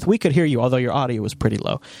 Because, Seth, we could hear you, although your audio was pretty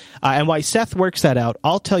low. And while Seth works that out,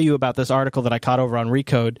 I'll tell you about this article that I caught over on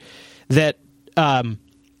Recode that the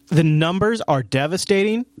numbers are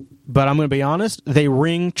devastating, but I'm going to be honest, they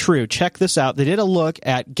ring true. Check this out. They did a look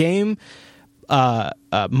at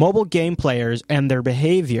mobile game players and their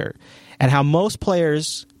behavior, and how most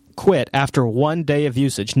players quit after 1 day of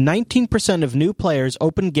usage. 19% of new players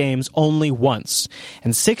opened games only once,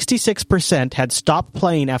 and 66% had stopped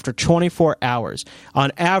playing after 24 hours.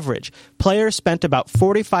 On average, players spent about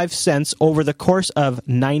 45 cents over the course of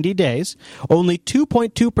 90 days. Only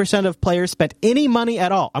 2.2% of players spent any money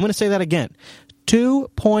at all. I'm going to say that again.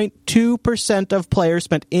 2.2% of players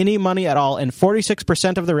spent any money at all, and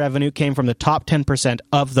 46% of the revenue came from the top 10%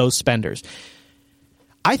 of those spenders.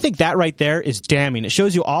 I think that right there is damning. It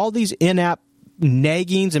shows you all these in-app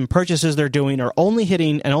naggings and purchases they're doing are only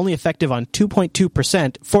hitting and only effective on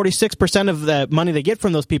 2.2%. 46% of the money they get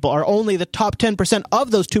from those people are only the top 10%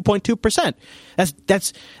 of those 2.2%.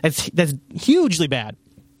 That's hugely bad.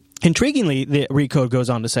 Intriguingly, the Recode goes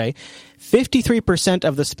on to say, 53%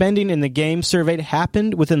 of the spending in the game surveyed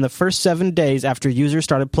happened within the first 7 days after users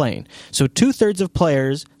started playing. So 2/3 of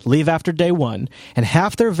players leave after day one, and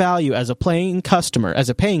half their value as a paying customer,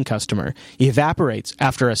 evaporates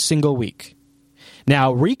after a single week.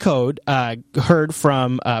 Now, Recode heard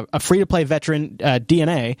from a free-to-play veteran,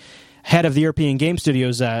 DNA, head of the European Game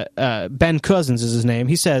Studios, Ben Cousins is his name.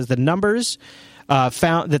 He says the numbers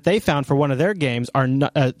they found for one of their games are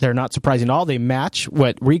they're not surprising at all. They match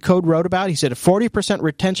what Recode wrote about. He said a 40%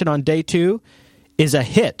 retention on day two is a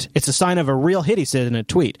hit. It's a sign of a real hit, he said in a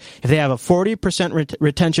tweet. If they have a 40%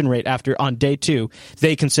 retention rate on day two,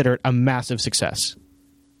 they consider it a massive success.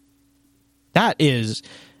 That is,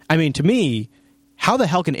 I mean, to me, how the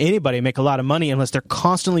hell can anybody make a lot of money unless they're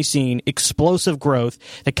constantly seeing explosive growth,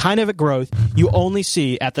 the kind of growth you only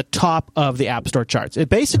see at the top of the App Store charts? It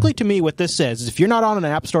basically, to me, what this says is if you're not on an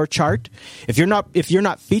App Store chart, if you're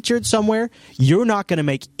not featured somewhere, you're not going to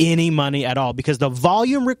make any money at all, because the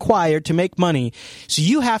volume required to make money, so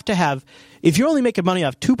you have to have, if you're only making money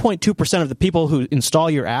off 2.2% of the people who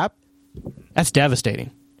install your app, that's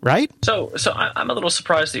devastating. Right? So I'm a little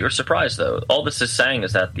surprised that you're surprised, though. All this is saying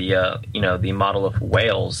is that the model of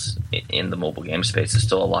whales in the mobile game space is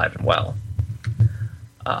still alive and well.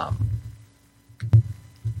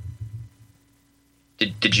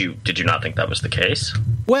 Did you not think that was the case?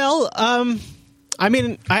 Well, I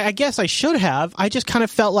mean, I guess I should have. I just kind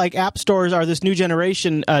of felt like app stores are this new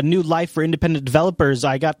generation, new life for independent developers.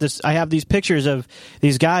 I have these pictures of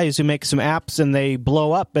these guys who make some apps and they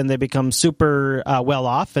blow up and they become super well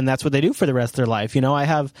off, and that's what they do for the rest of their life. You know,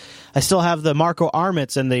 I still have the Marco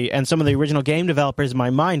Armits and some of the original game developers in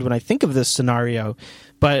my mind when I think of this scenario.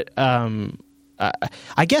 But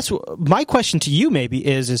I guess my question to you maybe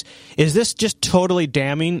is this just totally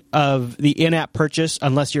damning of the in-app purchase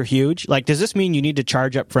unless you're huge? Like, does this mean you need to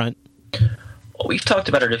charge up front? Well, we've talked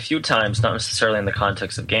about it a few times, not necessarily in the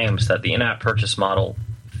context of games, that the in-app purchase model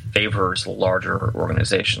favors larger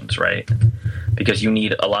organizations, right? Because you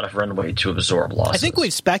need a lot of runway to absorb losses. I think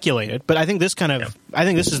we've speculated, but I think this I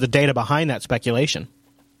think this is the data behind that speculation.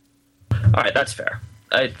 All right, that's fair.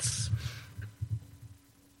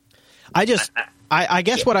 I guess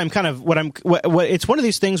it's one of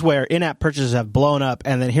these things where in-app purchases have blown up,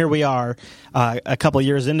 and then here we are a couple of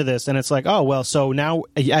years into this, and it's like, oh, well, so now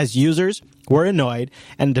as users, we're annoyed,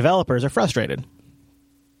 and developers are frustrated.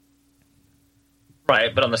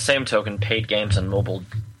 Right, but on the same token, paid games on mobile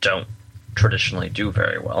don't traditionally do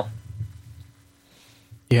very well.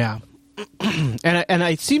 Yeah. and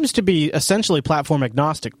it seems to be essentially platform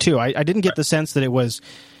agnostic, too. I didn't get the sense that it was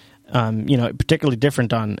particularly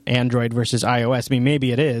different on Android versus iOS. I mean,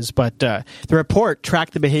 maybe it is, but the report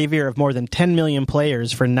tracked the behavior of more than 10 million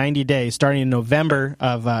players for 90 days, starting in November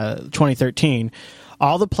of 2013.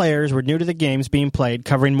 All the players were new to the games being played,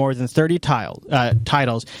 covering more than 30 titles.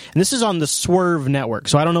 And this is on the Swerve network,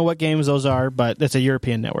 so I don't know what games those are, but it's a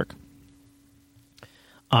European network.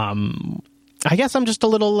 I guess I'm just a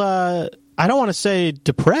little, I don't want to say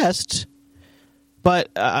depressed, but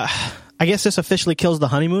I guess this officially kills the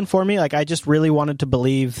honeymoon for me. Like, I just really wanted to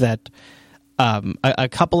believe that a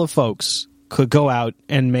couple of folks could go out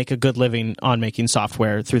and make a good living on making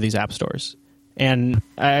software through these app stores. And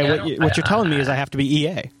what you're telling me is I have to be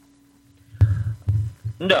EA.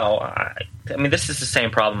 No, I mean, this is the same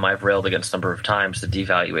problem I've railed against a number of times: the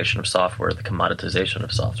devaluation of software, the commoditization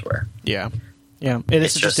of software. Yeah. Yeah,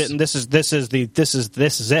 this is just it. And this is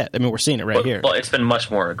it. I mean, we're seeing it right here. Well, it's been much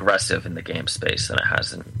more aggressive in the game space than it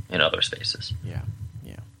has in other spaces. Yeah.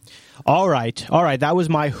 All right. That was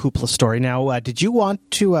my Hoopla story. Now, did you want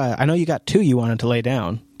to? I know you got two you wanted to lay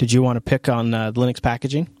down. Did you want to pick on Linux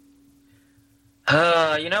packaging?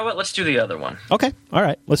 You know what? Let's do the other one. Okay. All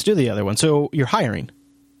right. Let's do the other one. So you're hiring.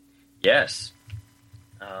 Yes.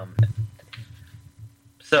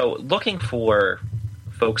 So looking for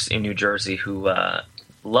folks in New Jersey who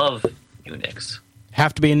love Unix.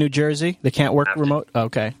 Have to be in New Jersey? They can't work remote?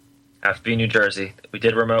 Okay. Have to be in New Jersey. We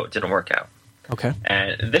did remote, didn't work out. Okay.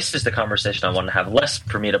 And this is the conversation I want to have. Less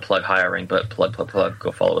for me to plug hiring, but plug.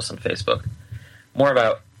 Go follow us on Facebook. More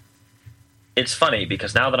about, it's funny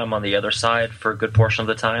because now that I'm on the other side for a good portion of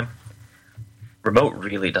the time, remote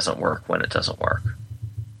really doesn't work when it doesn't work.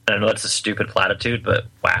 And I know that's a stupid platitude, but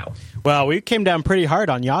wow. Well, we came down pretty hard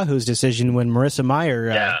on Yahoo's decision when Marissa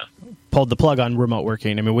Mayer pulled the plug on remote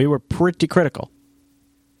working. I mean, we were pretty critical.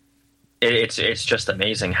 It's just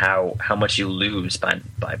amazing how much you lose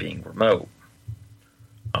by being remote.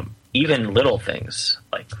 Even little things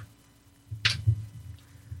like, I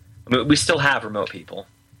mean, we still have remote people.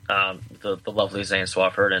 The lovely Zane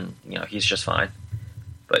Swafford, and he's just fine.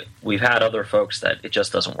 But we've had other folks that it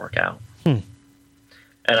just doesn't work out.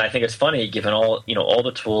 And I think it's funny, given all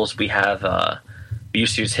the tools we have. We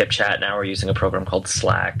used to use HipChat. Now we're using a program called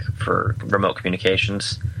Slack for remote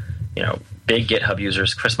communications. Big GitHub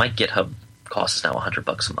users. Chris, my GitHub costs now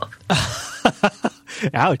 $100 a month.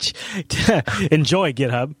 Ouch! Enjoy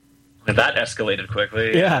GitHub. That escalated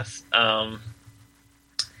quickly. Yeah. Yes.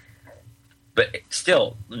 But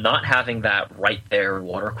still, not having that right there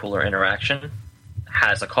water cooler interaction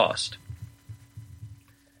has a cost.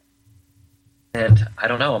 And I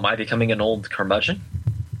don't know, am I becoming an old curmudgeon?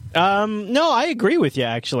 No, I agree with you.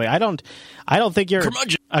 Actually, I don't think you're.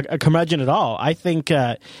 Curmudgeon. a curmudgeon at all. I think,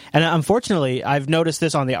 and unfortunately, I've noticed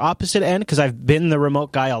this on the opposite end because I've been the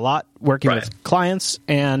remote guy a lot working with clients.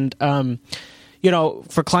 And,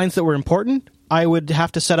 for clients that were important, I would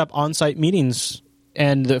have to set up on-site meetings.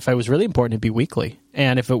 And if I was really important, it'd be weekly.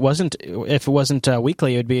 And if it wasn't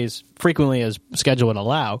weekly, it would be as frequently as schedule would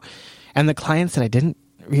allow. And the clients that I didn't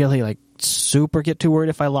really super get too worried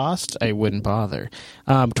if I lost, I wouldn't bother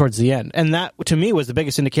towards the end. And that, to me, was the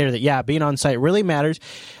biggest indicator that, being on site really matters.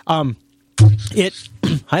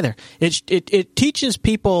 Hi there. It teaches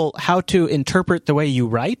people how to interpret the way you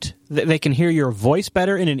write. They can hear your voice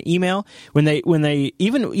better in an email when they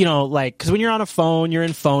even, because when you're on a phone, you're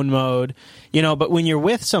in phone mode, but when you're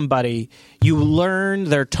with somebody, you learn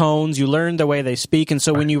their tones, you learn the way they speak. And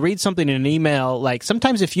so when you read something in an email,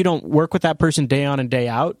 sometimes if you don't work with that person day on and day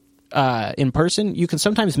out in person, you can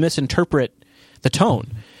sometimes misinterpret the tone,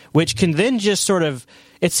 which can then just sort of,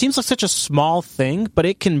 it seems like such a small thing, but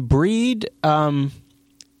it can breed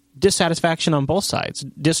dissatisfaction on both sides,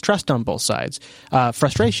 distrust on both sides,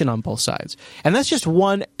 frustration on both sides. And that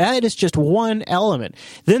is just one element.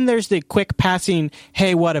 Then there's the quick passing,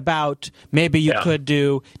 hey, what about, maybe you could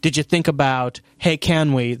do, did you think about, hey,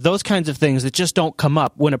 can we? Those kinds of things that just don't come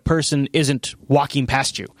up when a person isn't walking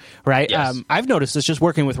past you, right? Yes. I've noticed this just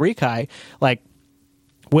working with Rikai,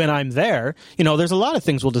 when I'm there, there's a lot of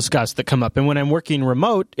things we'll discuss that come up. And when I'm working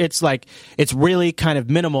remote, it's really kind of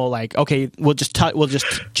minimal. Okay, we'll just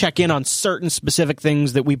check in on certain specific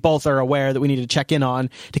things that we both are aware that we need to check in on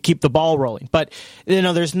to keep the ball rolling. But,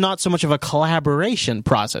 there's not so much of a collaboration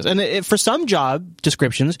process. And for some job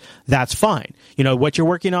descriptions, that's fine. What you're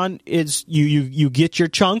working on is you get your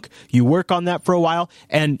chunk, you work on that for a while,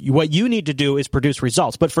 and what you need to do is produce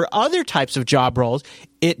results. But for other types of job roles,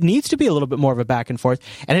 it needs to be a little bit more of a back and forth.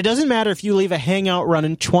 And it doesn't matter if you leave a Hangout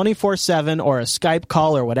running 24/7 or a Skype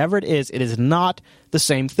call or whatever it is not the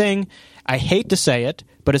same thing. I hate to say it,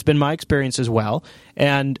 but it's been my experience as well.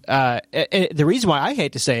 And the reason why I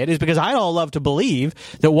hate to say it is because I'd all love to believe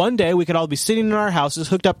that one day we could all be sitting in our houses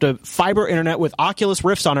hooked up to fiber internet with Oculus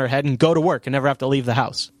Rifts on our head and go to work and never have to leave the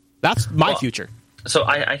house. That's my future. So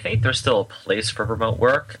I think there's still a place for remote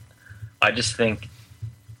work. I just think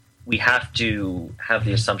we have to have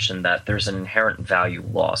the assumption that there's an inherent value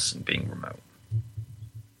loss in being remote.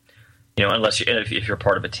 Unless if you're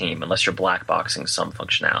part of a team, unless you're black boxing some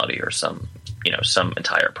functionality or some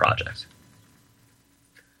entire project.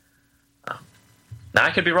 Now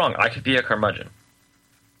I could be wrong. I could be a curmudgeon,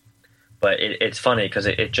 but it's funny because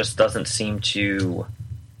it just doesn't seem to.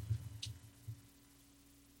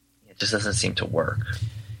 It just doesn't seem to work.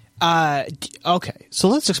 Okay, so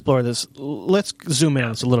let's explore this. Let's zoom in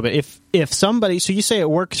on this a little bit. If somebody, so you say it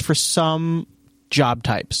works for some job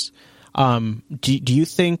types, do you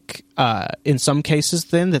think in some cases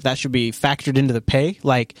then that should be factored into the pay?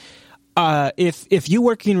 If you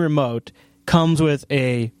working remote comes with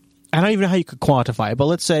I don't even know how you could quantify it, but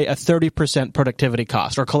let's say a 30% productivity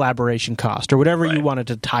cost or collaboration cost or whatever you wanted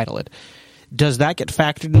to title it, does that get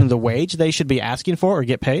factored into the wage they should be asking for or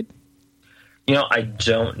get paid? I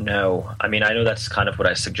don't know. I mean, I know that's kind of what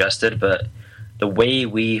I suggested, but the way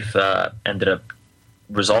we've ended up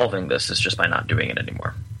resolving this is just by not doing it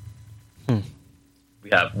anymore.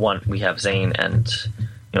 We have Zane, and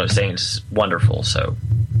Zane's wonderful, so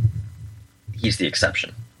he's the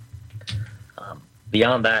exception.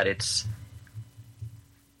 Beyond that, it's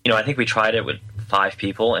I think we tried it with 5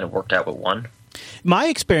 people and it worked out with 1. My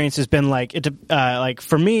experience has been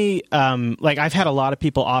for me, I've had a lot of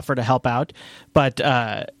people offer to help out, but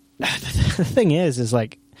the thing is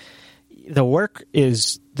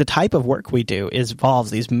the type of work we do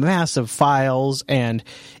involves these massive files, and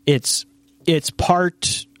it's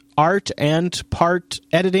part art and part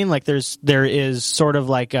editing. There is sort of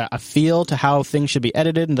a feel to how things should be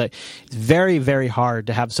edited, and it's very, very hard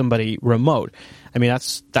to have somebody remote. I mean,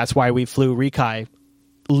 that's why we flew Rikai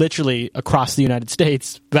literally across the United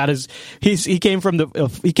States. That is, he came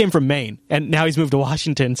from Maine, and now he's moved to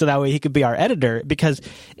Washington, so that way he could be our editor, because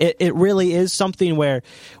it really is something where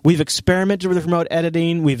we've experimented with remote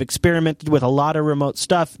editing, we've experimented with a lot of remote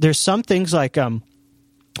stuff. There's some things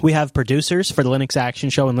we have producers for the Linux Action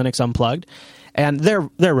Show and Linux Unplugged, and they're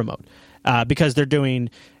remote because they're doing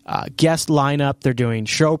guest lineup, they're doing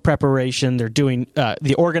show preparation, they're doing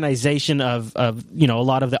the organization of a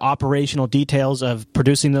lot of the operational details of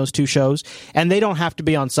producing those two shows, and they don't have to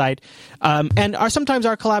be on site. And sometimes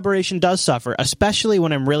our collaboration does suffer, especially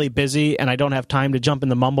when I'm really busy and I don't have time to jump in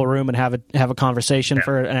the mumble room and have a conversation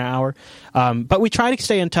for an hour. But we try to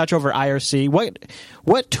stay in touch over IRC.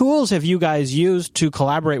 What tools have you guys used to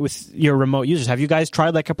collaborate with your remote users? Have you guys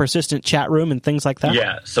tried like a persistent chat room and things like that?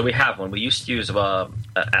 Yeah, so we have one. We used to use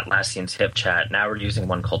Atlassian's HipChat. Now we're using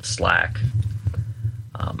one called Slack.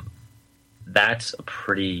 That's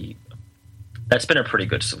been a pretty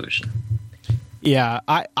good solution. Yeah,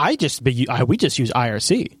 we just use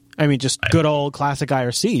IRC. I mean, just good old classic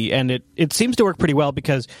IRC, and it seems to work pretty well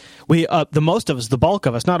because we the bulk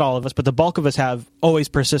of us, not all of us, but the bulk of us have always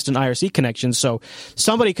persistent IRC connections. So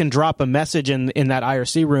somebody can drop a message in that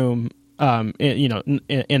IRC room,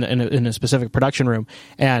 in a specific production room,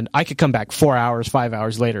 and I could come back 4 hours, 5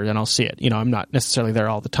 hours later, and I'll see it. I'm not necessarily there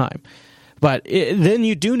all the time. But then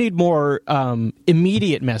you do need more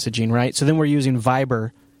immediate messaging, right? So then we're using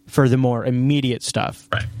Viber for the more immediate stuff,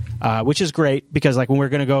 right? Which is great because like when we're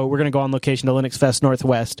going to go on location to Linux Fest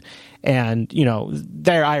Northwest, and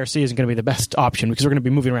their IRC isn't going to be the best option because we're going to be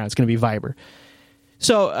moving around. It's going to be Viber.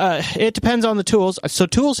 So it depends on the tools. So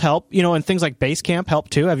tools help, and things like Basecamp help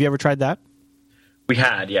too. Have you ever tried that? We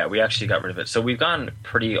had, yeah. We actually got rid of it. So we've gone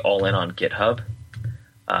pretty all in on GitHub.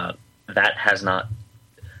 That has not.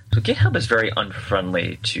 So GitHub is very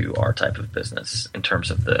unfriendly to our type of business in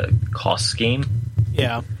terms of the cost scheme.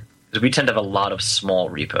 Yeah. Because we tend to have a lot of small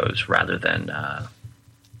repos rather than a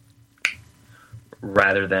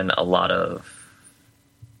lot of,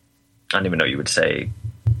 I don't even know you would say,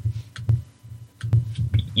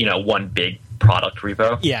 one big product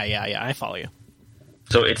repo. Yeah, I follow you.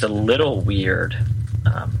 So it's a little weird.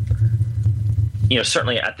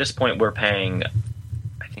 Certainly at this point we're paying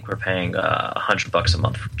 $100 a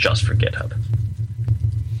month just for GitHub.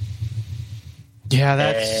 Yeah,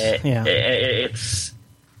 that's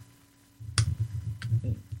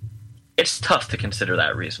it's tough to consider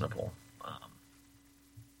that reasonable.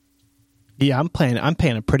 Yeah, I'm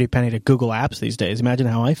paying a pretty penny to Google Apps these days. Imagine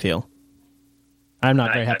how I feel. I'm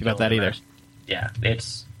not very happy about that either. Yeah,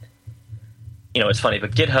 it's funny,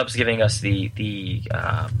 but GitHub's giving us the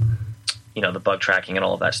bug tracking and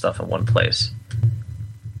all of that stuff in one place.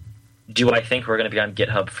 Do I think we're going to be on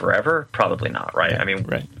GitHub forever? Probably not, right? I mean,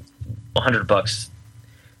 right. $100.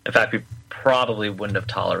 In fact, we probably wouldn't have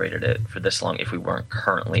tolerated it for this long if we weren't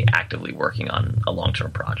currently actively working on a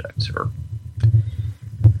long-term project. Or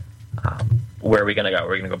where are we going to go?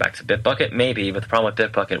 We're going to go back to Bitbucket? Maybe, but the problem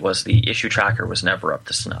with Bitbucket was the issue tracker was never up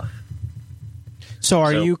to snuff. So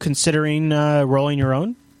are you considering rolling your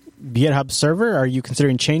own GitHub server? Are you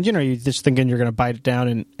considering changing, or are you just thinking you're going to bite it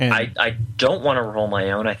down? And I don't want to roll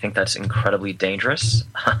my own. I think that's incredibly dangerous.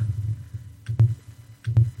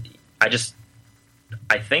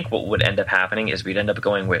 I think what would end up happening is we'd end up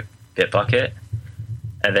going with Bitbucket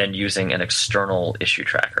and then using an external issue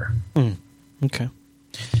tracker. Okay.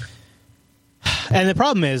 And the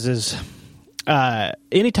problem is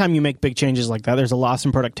anytime you make big changes like that, there's a loss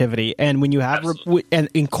in productivity. And when you have and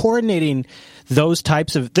in coordinating those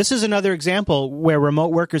types of, this is another example where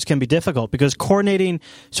remote workers can be difficult, because coordinating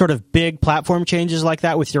sort of big platform changes like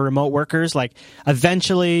that with your remote workers, like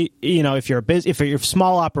eventually, if you're a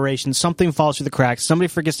small operation, something falls through the cracks, somebody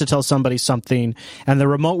forgets to tell somebody something, and the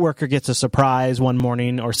remote worker gets a surprise one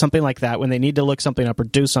morning or something like that when they need to look something up or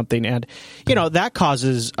do something, and that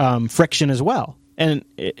causes friction as well. And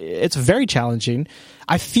it's very challenging.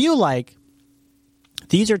 I feel like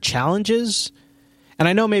these are challenges, and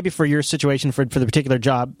I know maybe for your situation, for the particular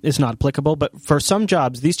job, it's not applicable, but for some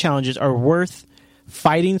jobs, these challenges are worth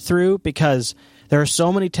fighting through, because there are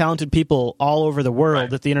so many talented people all over the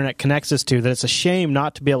world that the internet connects us to, that it's a shame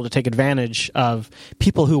not to be able to take advantage of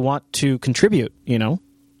people who want to contribute,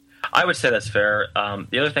 I would say that's fair.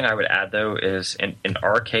 The other thing I would add, though, is in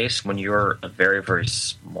our case, when you're a very, very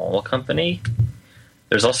small company,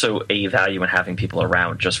 there's also a value in having people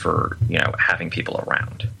around just for, having people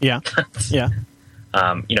around. Yeah. Yeah.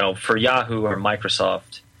 For Yahoo or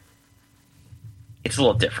Microsoft, it's a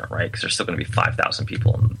little different, right? Because there's still going to be 5,000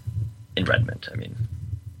 people in Redmond. I mean,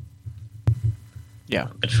 Yeah.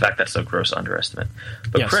 In fact, that's a gross underestimate.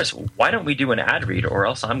 But Yes. Chris, why don't we do an ad read, or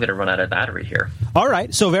else I'm going to run out of battery here. All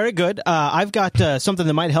right, so very good. I've got something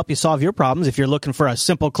that might help you solve your problems if you're looking for a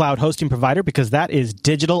simple cloud hosting provider, because that is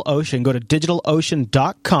DigitalOcean. Go to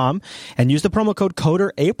DigitalOcean.com and use the promo code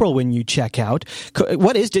CODERAPRIL when you check out.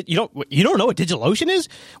 What is you don't know what DigitalOcean is?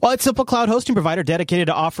 Well, it's a simple cloud hosting provider dedicated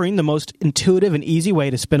to offering the most intuitive and easy way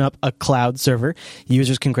to spin up a cloud server.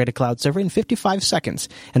 Users can create a cloud server in 55 seconds,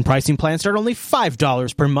 and pricing plans start only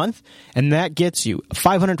 $5 per month, and that gets you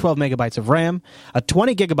 512 megabytes of RAM, a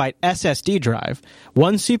 20 gigabyte SSD drive,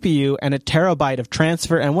 one CPU, and a terabyte of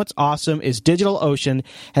transfer. And what's awesome is DigitalOcean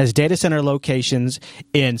has data center locations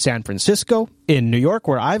in San Francisco, in New York,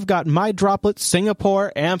 where I've got my droplets,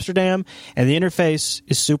 Singapore, Amsterdam, and the interface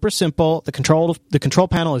is super simple. The control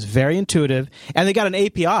panel is very intuitive, and they got an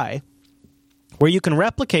API where you can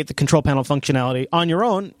replicate the control panel functionality on your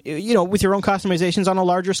own, with your own customizations on a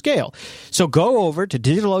larger scale. So go over to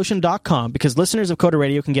DigitalOcean.com, because listeners of Coder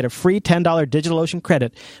Radio can get a free $10 DigitalOcean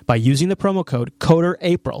credit by using the promo code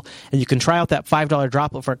CODERAPRIL. And you can try out that $5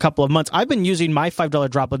 droplet for a couple of months. I've been using my $5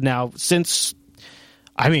 droplet now since,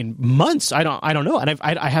 months. I don't know. And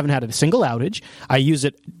I haven't had a single outage. I use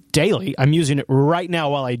it daily. I'm using it right now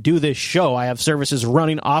while I do this show. I have services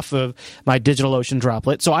running off of my DigitalOcean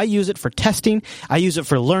droplet. So I use it for testing. I use it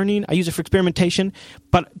for learning. I use it for experimentation.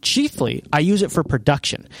 But chiefly, I use it for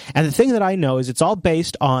production. And the thing that I know is it's all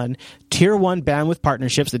based on Tier 1 bandwidth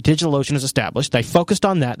partnerships that DigitalOcean has established. They focused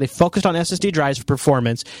on that. They focused on SSD drives for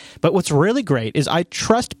performance. But what's really great is I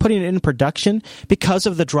trust putting it in production because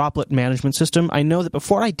of the droplet management system. I know that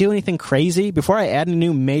before I do anything crazy, before I add a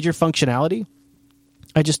new major functionality,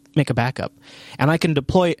 I just make a backup, and I can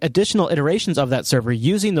deploy additional iterations of that server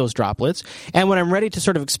using those droplets. And when I'm ready to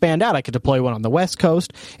sort of expand out, I can deploy one on the West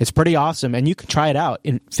Coast. It's pretty awesome, and you can try it out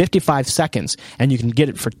in 55 seconds, and you can get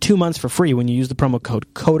it for 2 months for free when you use the promo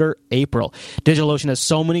code CODERAPRIL. DigitalOcean has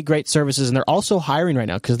so many great services, and they're also hiring right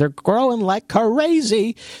now because they're growing like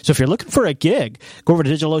crazy. So if you're looking for a gig, go over to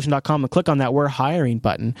DigitalOcean.com and click on that "We're Hiring"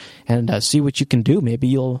 button and see what you can do.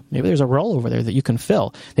 Maybe there's a role over there that you can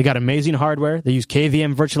fill. They got amazing hardware. They use KVM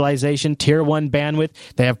virtualization, Tier 1 bandwidth.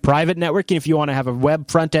 They have private networking if you want to have a web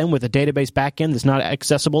front end with a database back end that's not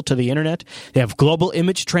accessible to the internet. They have global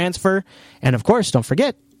image transfer. And of course, don't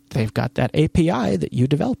forget, they've got that API that you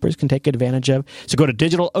developers can take advantage of. So go to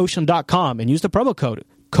DigitalOcean.com and use the promo code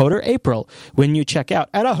CODERAPRIL when you check out.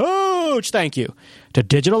 And a huge thank you to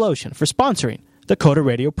DigitalOcean for sponsoring the Coder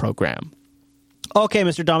Radio program. Okay,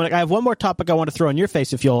 Mr. Dominic, I have one more topic I want to throw in your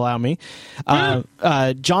face, if you'll allow me. John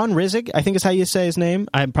Rizig, I think is how you say his name.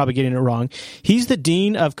 I'm probably getting it wrong. He's the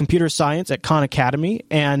Dean of Computer Science at Khan Academy,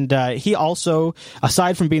 and he also,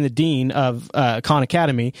 aside from being the Dean of Khan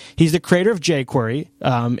Academy, he's the creator of jQuery.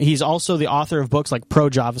 He's also the author of books like Pro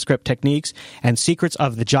JavaScript Techniques and Secrets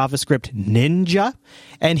of the JavaScript Ninja.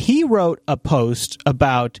 And he wrote a post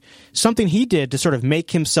about something he did to sort of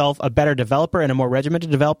make himself a better developer and a more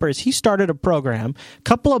regimented developer. Is he started a program a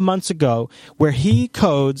couple of months ago where he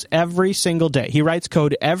codes every single day. He writes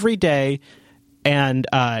code every day, and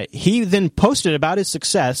he then posted about his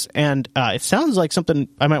success, and it sounds like something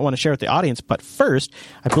I might want to share with the audience. But first,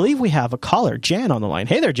 I believe we have a caller, Jan, on the line.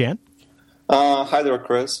 Hey there, Jan. Hi there,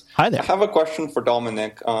 Chris. Hi there. I have a question for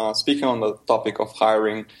Dominic. Speaking on the topic of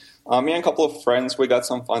hiring, me and a couple of friends, we got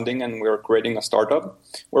some funding and we're creating a startup.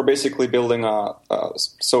 We're basically building a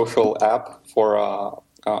social app for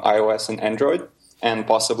iOS and Android, and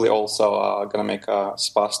possibly also going to make a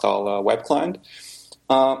SPA-style web client.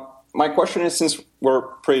 My question is, since we're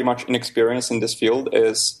pretty much inexperienced in this field,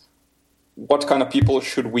 is what kind of people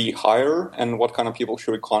should we hire and what kind of people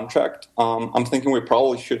should we contract? I'm thinking we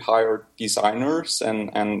probably should hire designers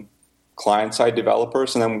and client-side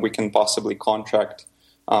developers, and then we can possibly contract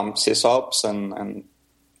sysops and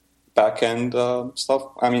back-end stuff.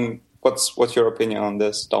 I mean, what's your opinion on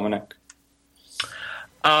this, Dominic?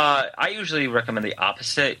 I usually recommend the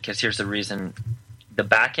opposite, because here's the reason. The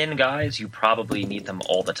back-end guys, you probably need them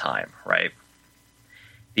all the time, right?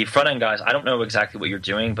 The front-end guys, I don't know exactly what you're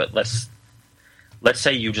doing, but let's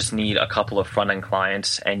say you just need a couple of front-end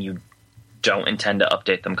clients and you don't intend to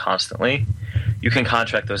update them constantly. You can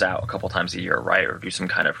contract those out a couple times a year, right? Or do some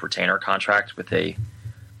kind of retainer contract with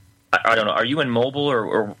I don't know. Are you in mobile,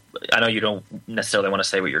 or I know you don't necessarily want to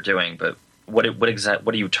say what you're doing, but what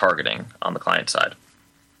are you targeting on the client side?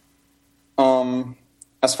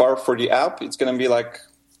 As far for the app, it's going to be like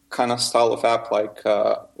kind of style of app like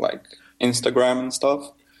Instagram and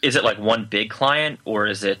stuff. Is it like one big client, or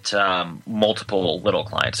is it multiple little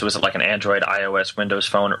clients? So is it like an Android, iOS, Windows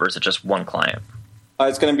Phone, or is it just one client?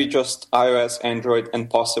 It's going to be just iOS, Android, and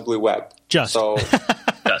possibly web. Just. So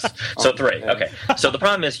Yes. So 3. Okay. So the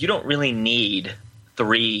problem is you don't really need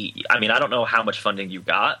 3. I mean, I don't know how much funding you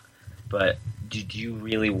got, but do you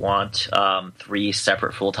really want 3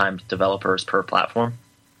 separate full-time developers per platform?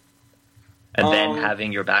 And then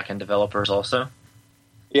having your back-end developers also?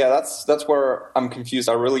 Yeah, that's where I'm confused.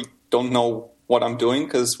 I really don't know what I'm doing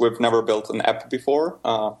because we've never built an app before,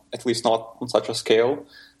 at least not on such a scale.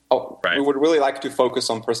 Right. We would really like to focus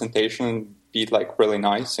on presentation and be like really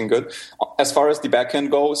nice and good. As far as the backend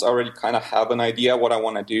goes, I already kind of have an idea what I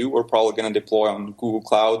want to do. We're probably going to deploy on Google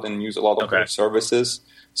Cloud and use a lot of their services,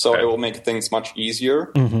 so it will make things much easier.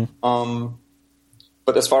 Mm-hmm.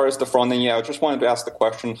 But as far as the front end, I just wanted to ask the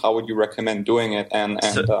question: how would you recommend doing it?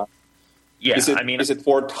 Is it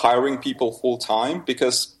worth hiring people full time?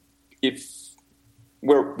 Because if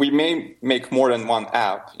we may make more than one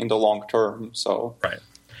app in the long term, so right.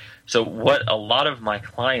 So what a lot of my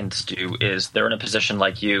clients do is they're in a position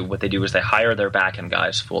like you. What they do is they hire their backend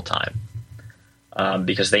guys full time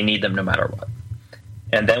because they need them no matter what.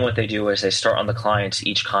 And then what they do is they start on the clients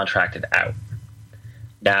each contracted out.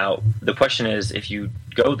 Now, the question is, if you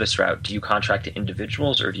go this route, do you contract to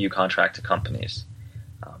individuals or do you contract to companies?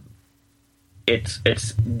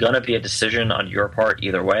 It's going to be a decision on your part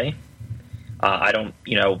either way.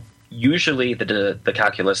 Usually the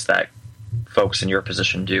calculus that folks in your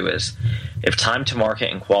position do is if time to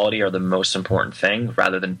market and quality are the most important thing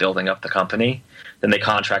rather than building up the company, then they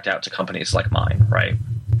contract out to companies like mine, right?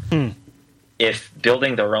 If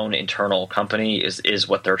building their own internal company is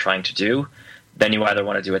what they're trying to do, then you either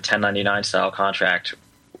want to do a 1099 style contract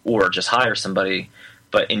or just hire somebody.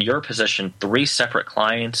 But in your position, 3 separate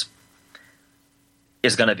clients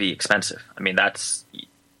is going to be expensive. I mean, that's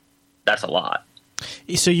a lot.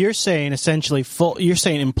 So you're saying essentially you're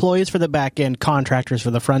saying employees for the back end, contractors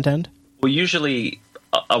for the front end? Well, usually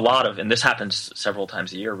a lot of, and this happens several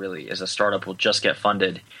times a year really, is a startup will just get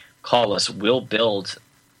funded, call us, we'll build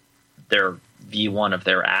their V1 of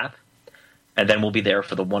their app, and then we'll be there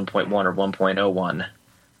for the 1.1 or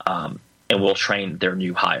 1.01, and we'll train their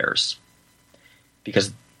new hires.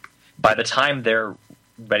 Because by the time they're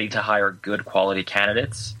ready to hire good quality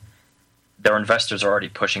candidates, their investors are already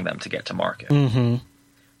pushing them to get to market. Mm-hmm.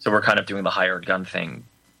 So we're kind of doing the hired gun thing,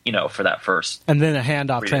 for that first. And then a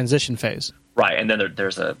handoff transition phase. Right, and then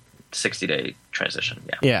there's a 60-day transition.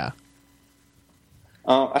 Yeah.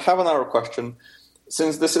 I have another question.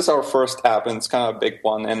 Since this is our first app and it's kind of a big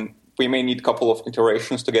one, and we may need a couple of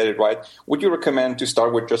iterations to get it right, would you recommend to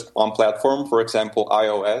start with just one platform, for example,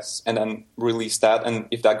 iOS, and then release that? And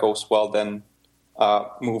if that goes well, then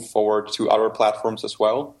move forward to other platforms as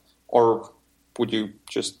well? Or would you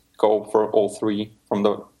just go for all 3 at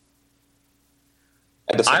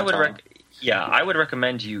the same time? I would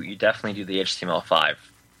recommend you definitely do the HTML5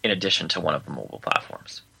 in addition to one of the mobile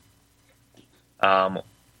platforms.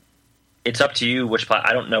 It's up to you which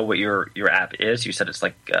I don't know what your app is. You said it's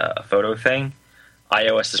like a photo thing.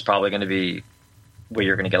 iOS is probably going to be where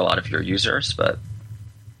you're going to get a lot of your users, but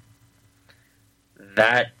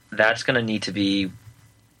that's going to need to be,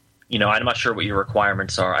 I'm not sure what your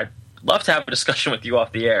requirements are. I'd love to have a discussion with you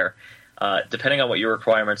off the air. Depending on what your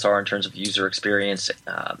requirements are in terms of user experience,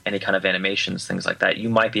 any kind of animations, things like that, you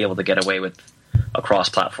might be able to get away with a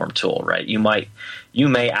cross-platform tool, right? You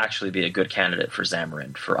may actually be a good candidate for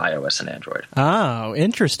Xamarin for iOS and Android. Oh,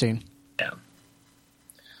 interesting. Yeah.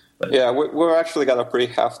 We're actually got a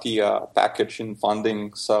pretty hefty package in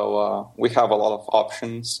funding, so we have a lot of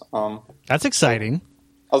options. That's exciting.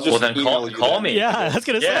 I'll just call me. Yeah, I was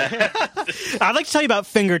going to say. I'd like to tell you about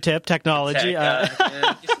fingertip technology.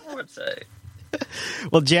 Website.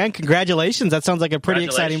 Well, Jan, congratulations. That sounds like a pretty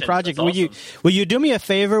exciting project. Awesome. Will you do me a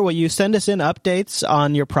favor? Will you send us in updates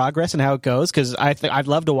on your progress and how it goes? Because I'd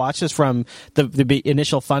love to watch this from the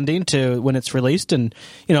initial funding to when it's released, and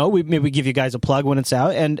we maybe give you guys a plug when it's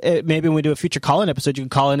out, and maybe when we do a future call-in episode, you can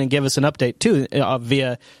call in and give us an update too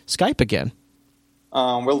via Skype again.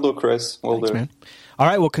 Will do, Chris. Thanks, man. All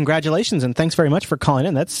right. Well, congratulations, and thanks very much for calling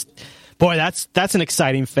in. That's an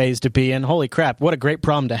exciting phase to be in. Holy crap. What a great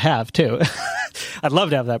problem to have, too. I'd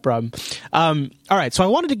love to have that problem. All right. So I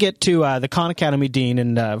wanted to get to the Khan Academy dean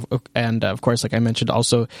and of course, like I mentioned,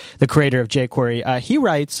 also the creator of jQuery. He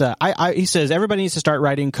writes, he says, everybody needs to start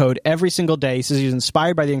writing code every single day. He says he's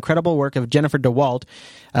inspired by the incredible work of Jennifer DeWalt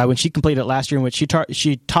when she completed it last year, in which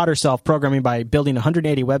she taught herself programming by building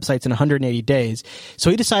 180 websites in 180 days. So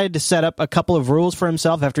he decided to set up a couple of rules for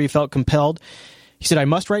himself after he felt compelled. He said, I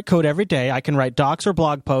must write code every day. I can write docs or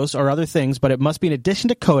blog posts or other things, but it must be in addition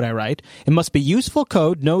to code I write. It must be useful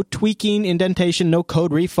code, no tweaking, indentation, no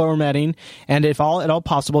code reformatting, and if at all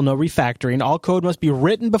possible, no refactoring. All code must be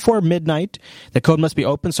written before midnight. The code must be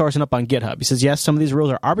open source and up on GitHub. He says, yes, some of these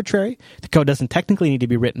rules are arbitrary. The code doesn't technically need to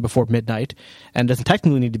be written before midnight and doesn't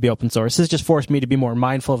technically need to be open source. This just forced me to be more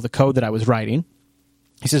mindful of the code that I was writing.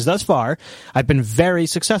 He says, thus far, I've been very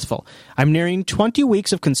successful. I'm nearing 20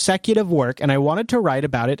 weeks of consecutive work, and I wanted to write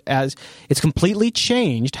about it as it's completely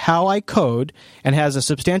changed how I code and has a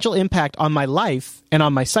substantial impact on my life and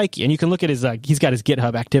on my psyche. And you can look at his, he's got his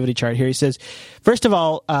GitHub activity chart here. He says, first of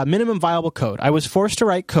all, minimum viable code. I was forced to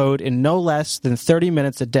write code in no less than 30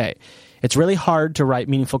 minutes a day. It's really hard to write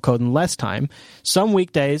meaningful code in less time. Some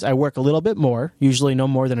weekdays I work a little bit more, usually no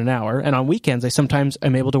more than an hour, and on weekends I sometimes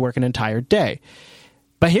am able to work an entire day.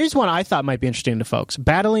 But here's one I thought might be interesting to folks.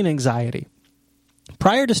 Battling anxiety.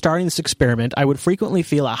 Prior to starting this experiment, I would frequently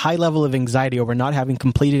feel a high level of anxiety over not having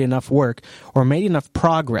completed enough work or made enough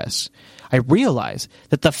progress. I realized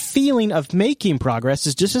that the feeling of making progress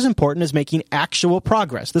is just as important as making actual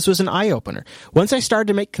progress. This was an eye-opener. Once I started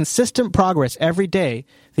to make consistent progress every day,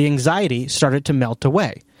 the anxiety started to melt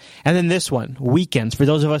away. And then this one, weekends. For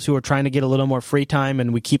those of us who are trying to get a little more free time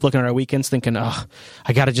and we keep looking at our weekends thinking,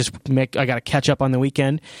 I got to catch up on the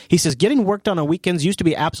weekend. He says, getting work done on weekends used to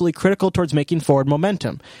be absolutely critical towards making forward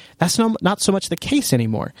momentum. That's not so much the case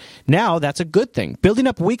anymore. Now that's a good thing. Building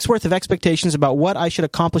up weeks worth of expectations about what I should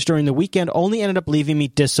accomplish during the weekend only ended up leaving me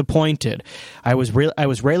disappointed. I was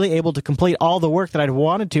rarely able to complete all the work that I'd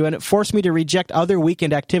wanted to, and it forced me to reject other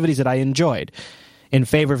weekend activities that I enjoyed in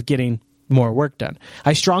favor of getting more work done.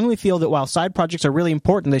 I strongly feel that while side projects are really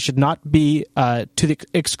important, they should not be to the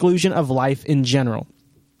exclusion of life in general.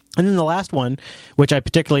 And then the last one, which I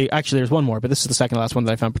actually there's one more, but this is the second to last one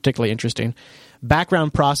that I found particularly interesting.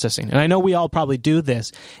 Background processing. And I know we all probably do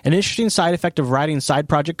this. An interesting side effect of writing side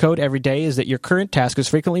project code every day is that your current task is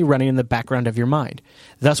frequently running in the background of your mind.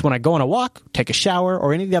 Thus, when I go on a walk, take a shower,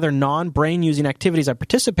 or any of the other non-brain using activities I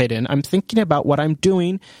participate in, I'm thinking about what I'm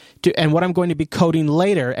doing and what I'm going to be coding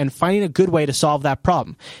later and finding a good way to solve that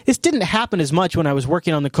problem. This didn't happen as much when I was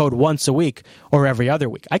working on the code once a week or every other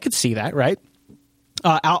week. I could see that, right?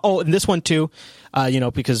 And this one too,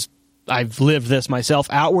 because I've lived this myself.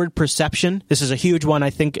 Outward perception. This is a huge one, I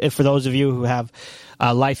think, for those of you who have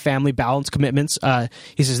life, family, balance commitments.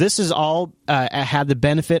 He says, this is all had the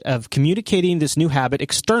benefit of communicating this new habit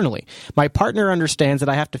externally. My partner understands that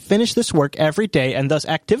I have to finish this work every day, and thus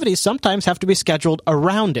activities sometimes have to be scheduled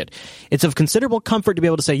around it. It's of considerable comfort to be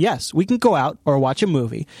able to say, yes, we can go out or watch a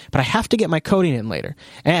movie, but I have to get my coding in later.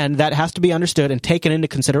 And that has to be understood and taken into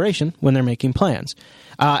consideration when they're making plans.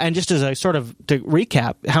 And just as a sort of to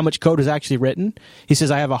recap how much code is actually written, he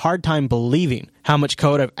says, I have a hard time believing how much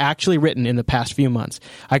code I've actually written in the past few months.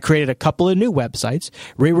 I created a couple of new websites,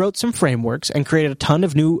 rewrote some frameworks, and created a ton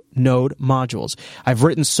of new Node modules. I've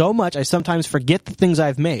written so much I sometimes forget the things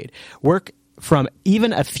I've made. Work from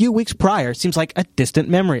even a few weeks prior seems like a distant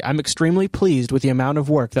memory. I'm extremely pleased with the amount of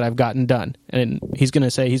work that I've gotten done. And he's going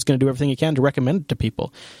to say he's going to do everything he can to recommend it to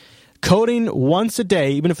people. Coding once a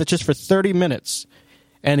day, even if it's just for 30 minutes.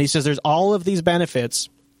 And he says there's all of these benefits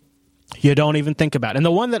you don't even think about. And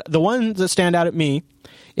the one that stand out at me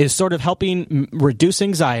is sort of helping reduce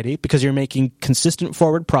anxiety because you're making consistent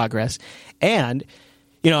forward progress. And,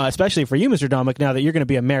 especially for you, Mr. Domik, now that you're going to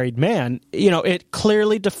be a married man, it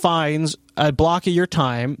clearly defines a block of your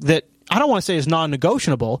time that I don't want to say is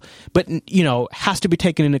non-negotiable, but, has to be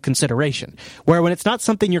taken into consideration. Where when it's not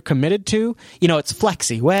something you're committed to, it's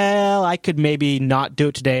flexy. Well, I could maybe not do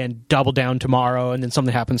it today and double down tomorrow, and then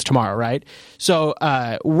something happens tomorrow, right? So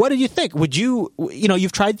what do you think? Would you,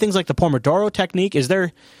 you've tried things like the Pomodoro technique. Is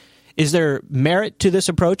there merit to this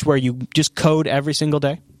approach where you just code every single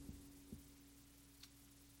day?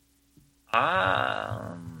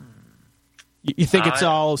 You think it's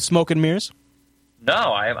all smoke and mirrors?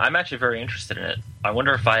 No, I'm actually very interested in it. I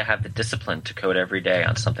wonder if I have the discipline to code every day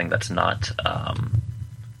on something that's not,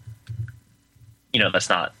 that's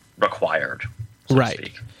not required, so right. to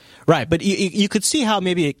speak. Right, but you could see how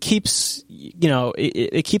maybe it keeps,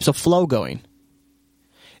 it keeps a flow going.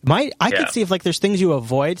 Could see if there's things you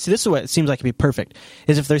avoid. See, this is what it seems like it'd be perfect.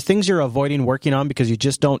 Is if there's things you're avoiding working on because you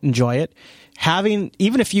just don't enjoy it.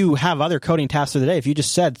 Even if you have other coding tasks of the day, if you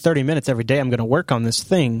just said 30 minutes every day, I'm going to work on this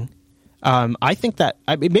thing. I think that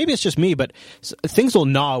maybe it's just me, but things will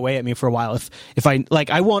gnaw away at me for a while. If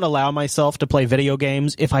I won't allow myself to play video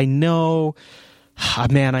games if I know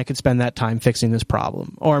man, I could spend that time fixing this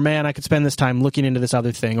problem, or man, I could spend this time looking into this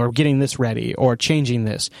other thing, or getting this ready, or changing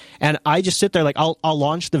this. And I just sit there like I'll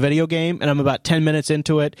launch the video game, and I'm about 10 minutes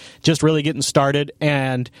into it, just really getting started,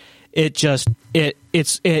 and it just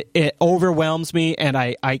it overwhelms me, and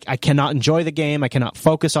I cannot enjoy the game. I cannot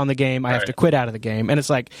focus on the game. I have to quit out of the game, and it's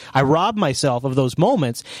like I rob myself of those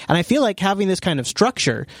moments. And I feel like having this kind of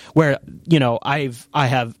structure where I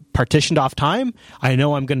have partitioned off time. I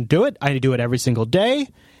know I'm going to do it. I do it every single day,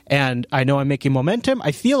 and I know I'm making momentum.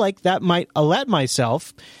 I feel like that might let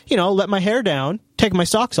myself, let my hair down, take my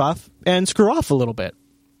socks off, and screw off a little bit.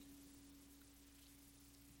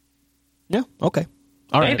 Yeah. Okay.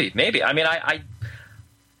 All right. Maybe. I mean, I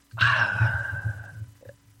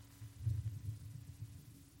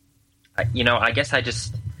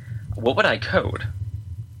guess what would I code?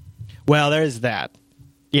 Well, there is that.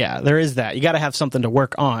 Yeah, there is that. You got to have something to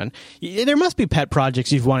work on. There must be pet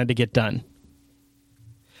projects you've wanted to get done.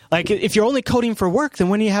 Like, if you're only coding for work, then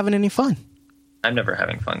when are you having any fun? I'm never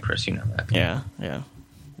having fun, Chris. You know that.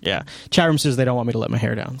 Yeah. Chat room says they don't want me to let my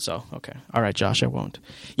hair down, so okay. All right, Josh, I won't.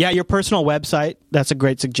 Yeah, your personal website, that's a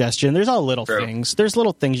great suggestion. There's all little things. There's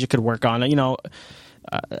little things you could work on. I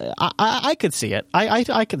could see it.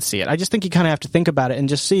 I could see it. I just think you kind of have to think about it and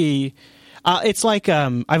just see. It's like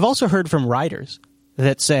I've also heard from writers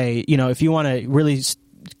that say, if you want to really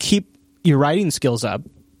keep your writing skills up,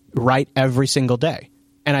 write every single day.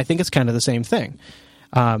 And I think it's kind of the same thing.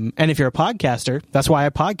 And if you're a podcaster, that's why I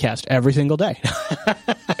podcast every single day.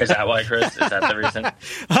 Is that why, Chris? Is that the reason?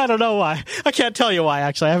 I don't know why. I can't tell you why,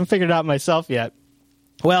 actually. I haven't figured it out myself yet.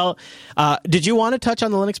 Well, did you want to touch on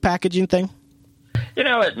the Linux packaging thing? You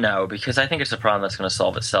know what? No, because I think it's a problem that's going to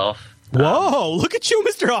solve itself. Whoa, look at you,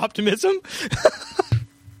 Mr. Optimism.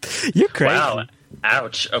 You're crazy. Wow.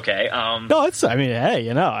 Ouch. Okay. No, jeez. I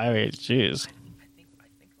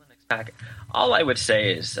think Linux package. All I would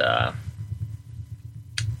say is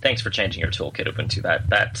thanks for changing your toolkit, Ubuntu.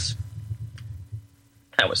 That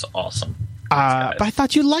was awesome. But I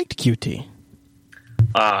thought you liked Qt.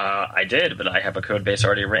 I did, but I have a code base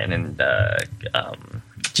already written in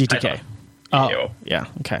GTK. Oh, yeah.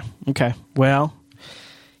 Okay. Well,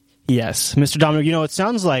 yes, Mr. Dominic. It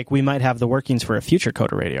sounds like we might have the workings for a future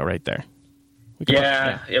Coder Radio right there.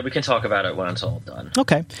 Yeah, we can talk about it when it's all done.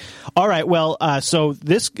 Okay. All right. Well, so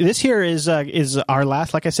this here is our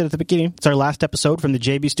last, like I said at the beginning, it's our last episode from the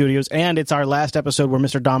JB Studios, and it's our last episode where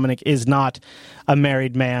Mr. Dominic is not a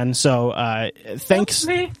married man. So thanks.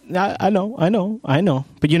 Me. I know.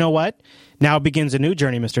 But you know what? Now begins a new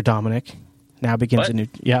journey, Mr. Dominic. Now begins a new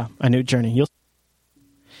journey.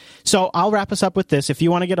 So I'll wrap us up with this. If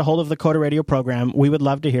you want to get a hold of the Coder Radio program, we would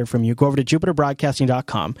love to hear from you. Go over to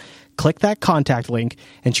jupiterbroadcasting.com, click that contact link,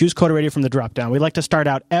 and choose Coder Radio from the drop-down. We like to start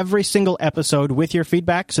out every single episode with your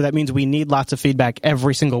feedback, so that means we need lots of feedback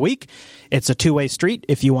every single week. It's a two-way street.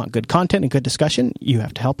 If you want good content and good discussion, you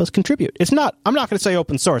have to help us contribute. I'm not going to say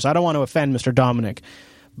open source. I don't want to offend Mr. Dominic,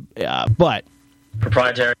 but...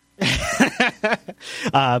 Proprietary.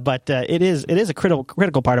 But it is a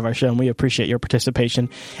critical part of our show, and we appreciate your participation.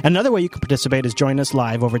 Another way you can participate is join us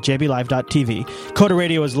live over at jblive.tv. Coder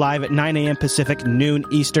Radio is live at 9 a.m. Pacific, noon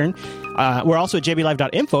Eastern. We're also at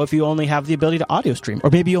jblive.info if you only have the ability to audio stream, or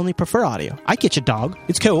maybe you only prefer audio. I get you, dog.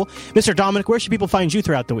 It's cool. Mr. Dominic, where should people find you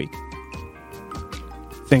throughout the week?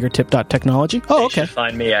 Fingertip.technology. Oh, okay. You should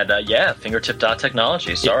find me at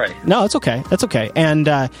fingertip.technology. Sorry. No, it's okay. That's okay.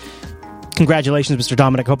 And congratulations, Mr.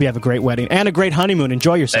 Dominic. Hope you have a great wedding and a great honeymoon.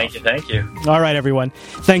 Enjoy yourself. Thank you. All right, everyone.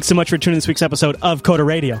 Thanks so much for tuning in this week's episode of Coder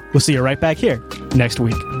Radio. We'll see you right back here next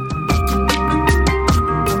week.